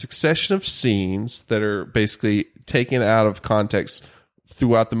play a succession of scenes that are basically taken out of context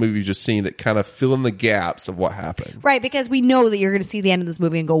throughout the movie you've just seen that kind of fill in the gaps of what happened. Right, because we know that you're going to see the end of this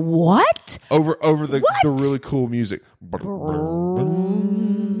movie and go, what? Over the really cool music.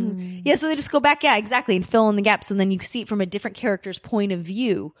 Yeah, so they just go back, yeah, exactly, and fill in the gaps, and then you see it from a different character's point of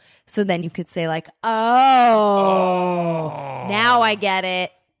view. So then you could say like, oh, now I get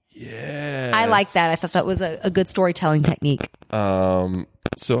it. Yeah, I like that. I thought that was a good storytelling technique. So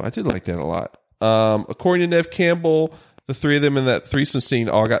I did like that a lot. According to Neve Campbell, the three of them in that threesome scene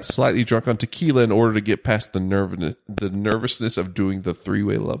all got slightly drunk on tequila in order to get past the nervousness of doing the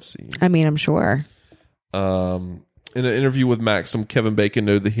three-way love scene. I mean, I'm sure. In an interview with Maxim, Kevin Bacon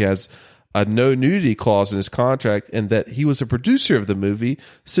noted that he has a no nudity clause in his contract and that he was a producer of the movie.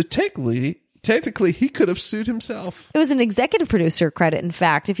 So technically, he could have sued himself. It was an executive producer credit, in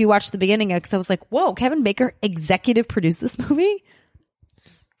fact. If you watch the beginning, because I was like, whoa, Kevin Bacon executive produced this movie?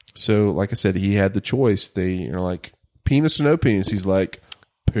 So, like I said, he had the choice. They are like, penis or no penis? He's like,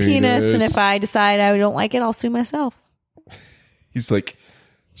 penis. And if I decide I don't like it, I'll sue myself. He's like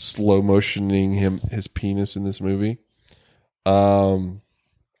slow motioning his penis in this movie.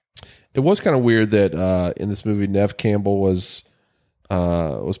 It was kind of weird that in this movie, Neve Campbell was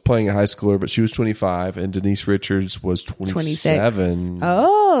playing a high schooler, but she was 25, and Denise Richards was 27. 26.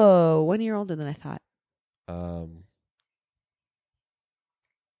 Oh, 1 year older than I thought.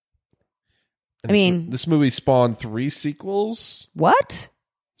 I mean, this movie spawned 3 sequels. What?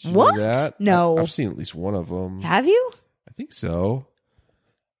 Did you know What? that? No. I've seen at least one of them. Have you? I think so.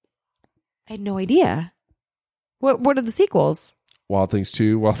 I had no idea. What are the sequels? Wild Things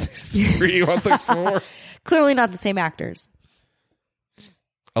 2, Wild Things 3, Wild Things 4. Clearly not the same actors.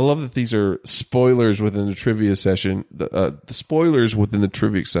 I love that these are spoilers within the trivia session. The spoilers within the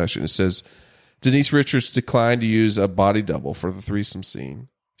trivia session. It says Denise Richards declined to use a body double for the threesome scene.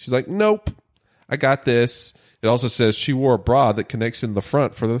 She's like, nope, I got this. It also says she wore a bra that connects in the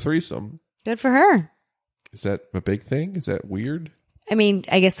front for the threesome. Good for her. Is that a big thing? Is that weird? I mean,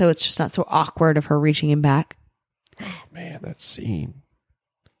 I guess so. It's just not so awkward of her reaching him back. Oh, man, that scene.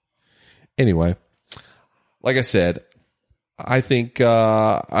 Anyway, like I said, I think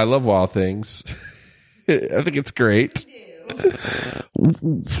I love Wild Things. I think it's great.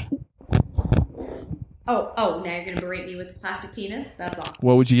 Oh, now you're going to berate me with the plastic penis? That's awesome.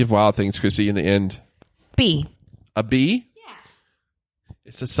 What would you give Wild Things, Chrissy, in the end? B. A B? Yeah.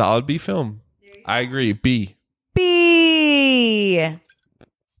 It's a solid B film. I agree. B. B. And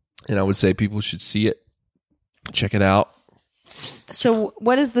I would say people should see it. Check it out. So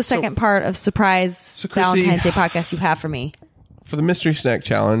what is the second part of surprise Chrissy, Valentine's Day podcast you have for me? For the mystery snack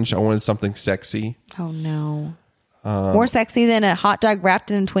challenge, I wanted something sexy. Oh, no. More sexy than a hot dog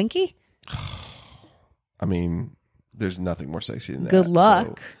wrapped in a Twinkie? I mean, there's nothing more sexy than that. Good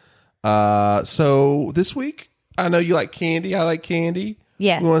luck. So this week, I know you like candy. I like candy.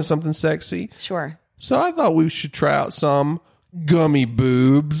 Yes. We wanted something sexy. Sure. So I thought we should try out some gummy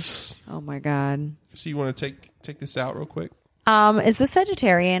boobs. Oh, my God. So you want to take this out real quick? Is this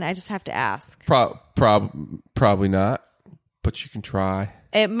vegetarian? I just have to ask. Probably not, but you can try.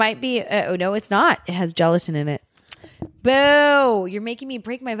 It might be. Oh, no, it's not. It has gelatin in it. Boo. You're making me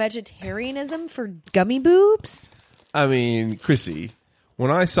break my vegetarianism for gummy boobs? I mean, Chrissy,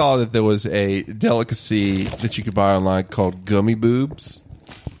 when I saw that there was a delicacy that you could buy online called gummy boobs,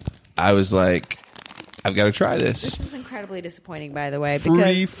 I was like, I've got to try this. This is incredibly disappointing, by the way,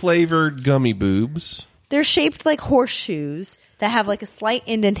 Fruity because flavored gummy boobs. they're shaped like horseshoes that have like a slight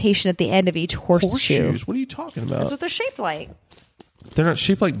indentation at the end of each horseshoe. Horseshoes? What are you talking about? That's what they're shaped like. They're not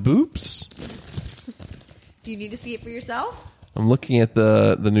shaped like boobs? Do you need to see it for yourself? I'm looking at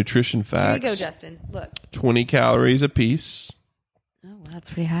the nutrition facts. Here you go, Justin. Look. 20 calories a piece. Oh, wow, that's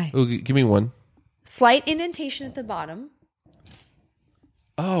pretty high. Oh, give me one. Slight indentation at the bottom.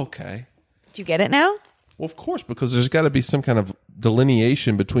 Oh, okay. Do you get it now? Well, of course, because there's got to be some kind of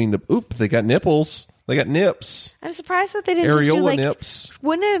delineation between the... Oop, they got nipples. They got nips. I'm surprised that they didn't just do Areola like... nips.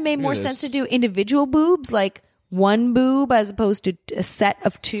 Wouldn't it have made more Yes. sense to do individual boobs, like one boob as opposed to a set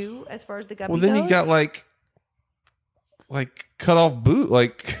of two as far as the gummy Well, then goes? you got like cut off boot,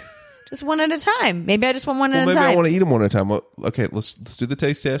 like... Just one at a time. Maybe I just want one Well, at a maybe time. I want to eat them one at a time. Well, okay, let's do the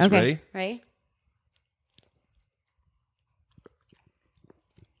taste test. Okay. Ready? Ready?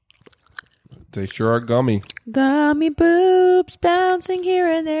 They sure are gummy. Gummy boobs bouncing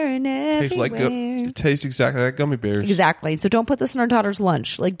here and there and Tastes everywhere. like it tastes exactly like gummy bears. Exactly. So don't put this in our daughter's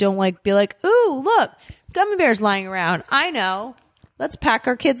lunch. Like, don't like be like, ooh, look, gummy bears lying around. I know. Let's pack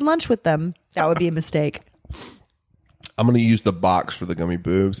our kids' lunch with them. That would be a mistake. I'm going to use the box for the gummy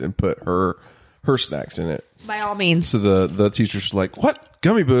boobs and put her snacks in it. By all means. So the teacher's like, "What?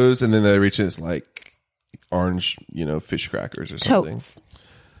 Gummy boobs?" And then they reach in, it's like orange, fish crackers or something. Totes.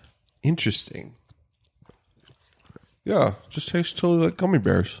 Interesting. Yeah, just tastes totally like gummy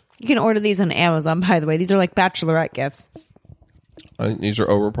bears. You can order these on Amazon, by the way. These are like bachelorette gifts. I think these are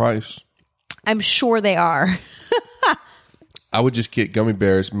overpriced. I'm sure they are. I would just get gummy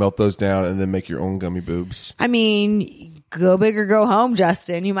bears, melt those down, and then make your own gummy boobs. I mean, go big or go home,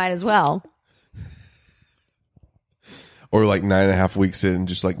 Justin. You might as well. Or like 9.5 weeks in,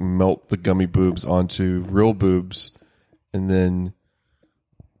 just like melt the gummy boobs onto real boobs, and then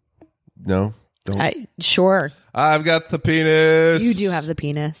no, don't. Sure. I've got the penis. You do have the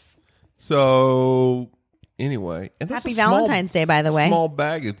penis. So anyway, and that's Happy a small- Valentine's Day, by the way. Small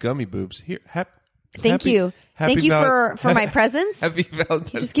bag of gummy boobs here. Thank you. Thank you for my presents. Happy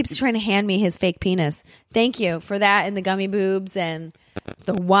Valentine's. He just keeps trying to hand me his fake penis. Thank you for that and the gummy boobs and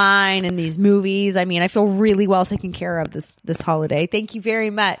the wine and these movies. I mean, I feel really well taken care of this holiday. Thank you very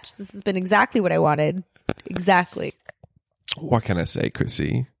much. This has been exactly what I wanted. Exactly. What can I say,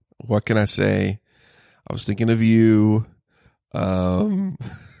 Chrissy? What can I say? I was thinking of you.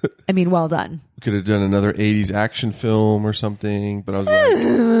 I mean, well done. We could have done another 80s action film or something, but I was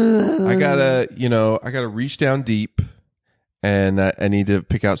like, I gotta reach down deep, and I need to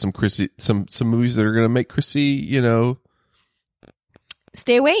pick out some Chrissy, some movies that are gonna make Chrissy,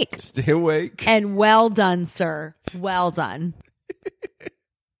 Stay awake. stay awake. And well done, sir. Well done.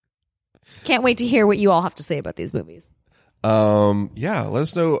 Can't wait to hear what you all have to say about these movies. Yeah, let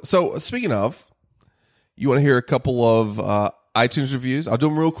us know. So speaking of, you want to hear a couple of iTunes reviews? I'll do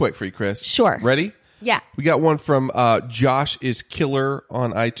them real quick for you, Chris. Sure. Ready? Yeah. We got one from Josh is Killer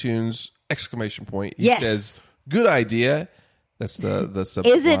on iTunes, ! He Yes. says, good idea. That's the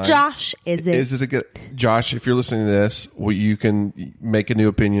subject Is it, line. Josh? Is it? Is it a good... Josh, if you're listening to this, you can make a new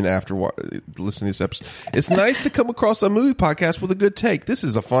opinion after listening to this episode. It's nice to come across a movie podcast with a good take. This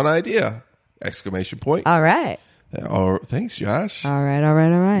is a fun idea! ! All right. Oh, thanks, Josh. All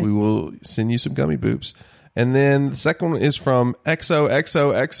right. We will send you some gummy boobs. And then the second one is from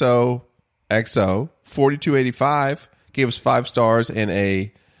XOXOXOXO4285. Gave us 5 stars and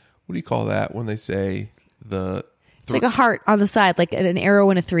a... What do you call that when they say the... It's like a heart on the side, like an arrow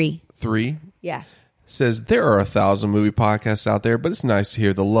and a 3. 3? Yeah. Says, there are 1,000 movie podcasts out there, but it's nice to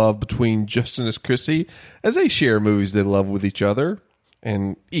hear the love between Justin and Chrissy as they share movies they love with each other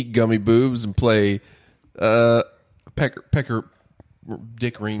and eat gummy boobs and play pecker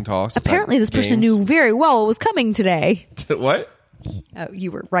dick ring toss. Apparently, this person games. knew very well what was coming today. What? Oh,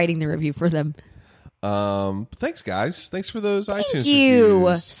 you were writing the review for them. Thanks, guys. Thanks for those iTunes Thank you.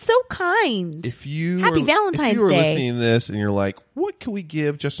 reviews. So kind. If you Happy Valentine's if you were Day. listening to this and you're like, what can we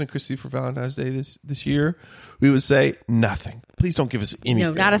give Justin and Chrissy for Valentine's Day this year? We would say nothing. Please don't give us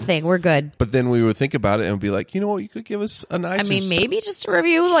anything. No, not a thing. We're good. But then we would think about it and be like, you know what? You could give us an iTunes. I mean, maybe just a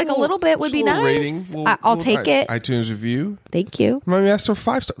review, like a little bit would be nice. Rating. I'll take it. iTunes review. Thank you. Maybe ask for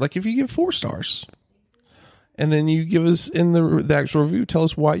 5 stars. Like if you give 4 stars, and then you give us in the actual review, tell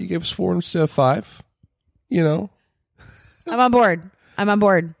us why you gave us 4 instead of 5. I'm on board. I'm on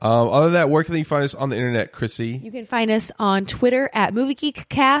board. Other than that, where can you find us on the internet, Chrissy? You can find us on Twitter at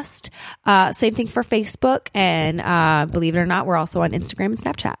MovieGeekCast. Same thing for Facebook. And believe it or not, we're also on Instagram and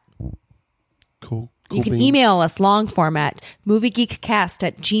Snapchat. Cool. You can beans. email us long format,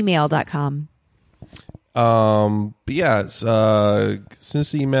 moviegeekcast@gmail.com. But yeah, send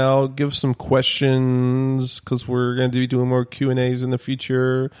us an email, give us some questions, because we're going to be doing more Q&As in the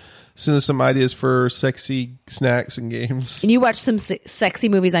future. Send us some ideas for sexy snacks and games. And you watch some sexy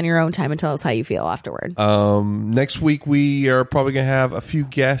movies on your own time and tell us how you feel afterward. Next week, we are probably going to have a few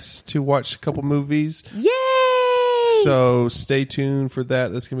guests to watch a couple movies. Yay! So stay tuned for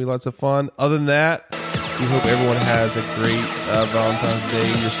that. That's going to be lots of fun. Other than that, we hope everyone has a great Valentine's Day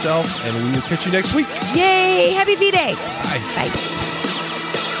yourself, and we will catch you next week. Yay! Happy V-Day! Bye. Bye.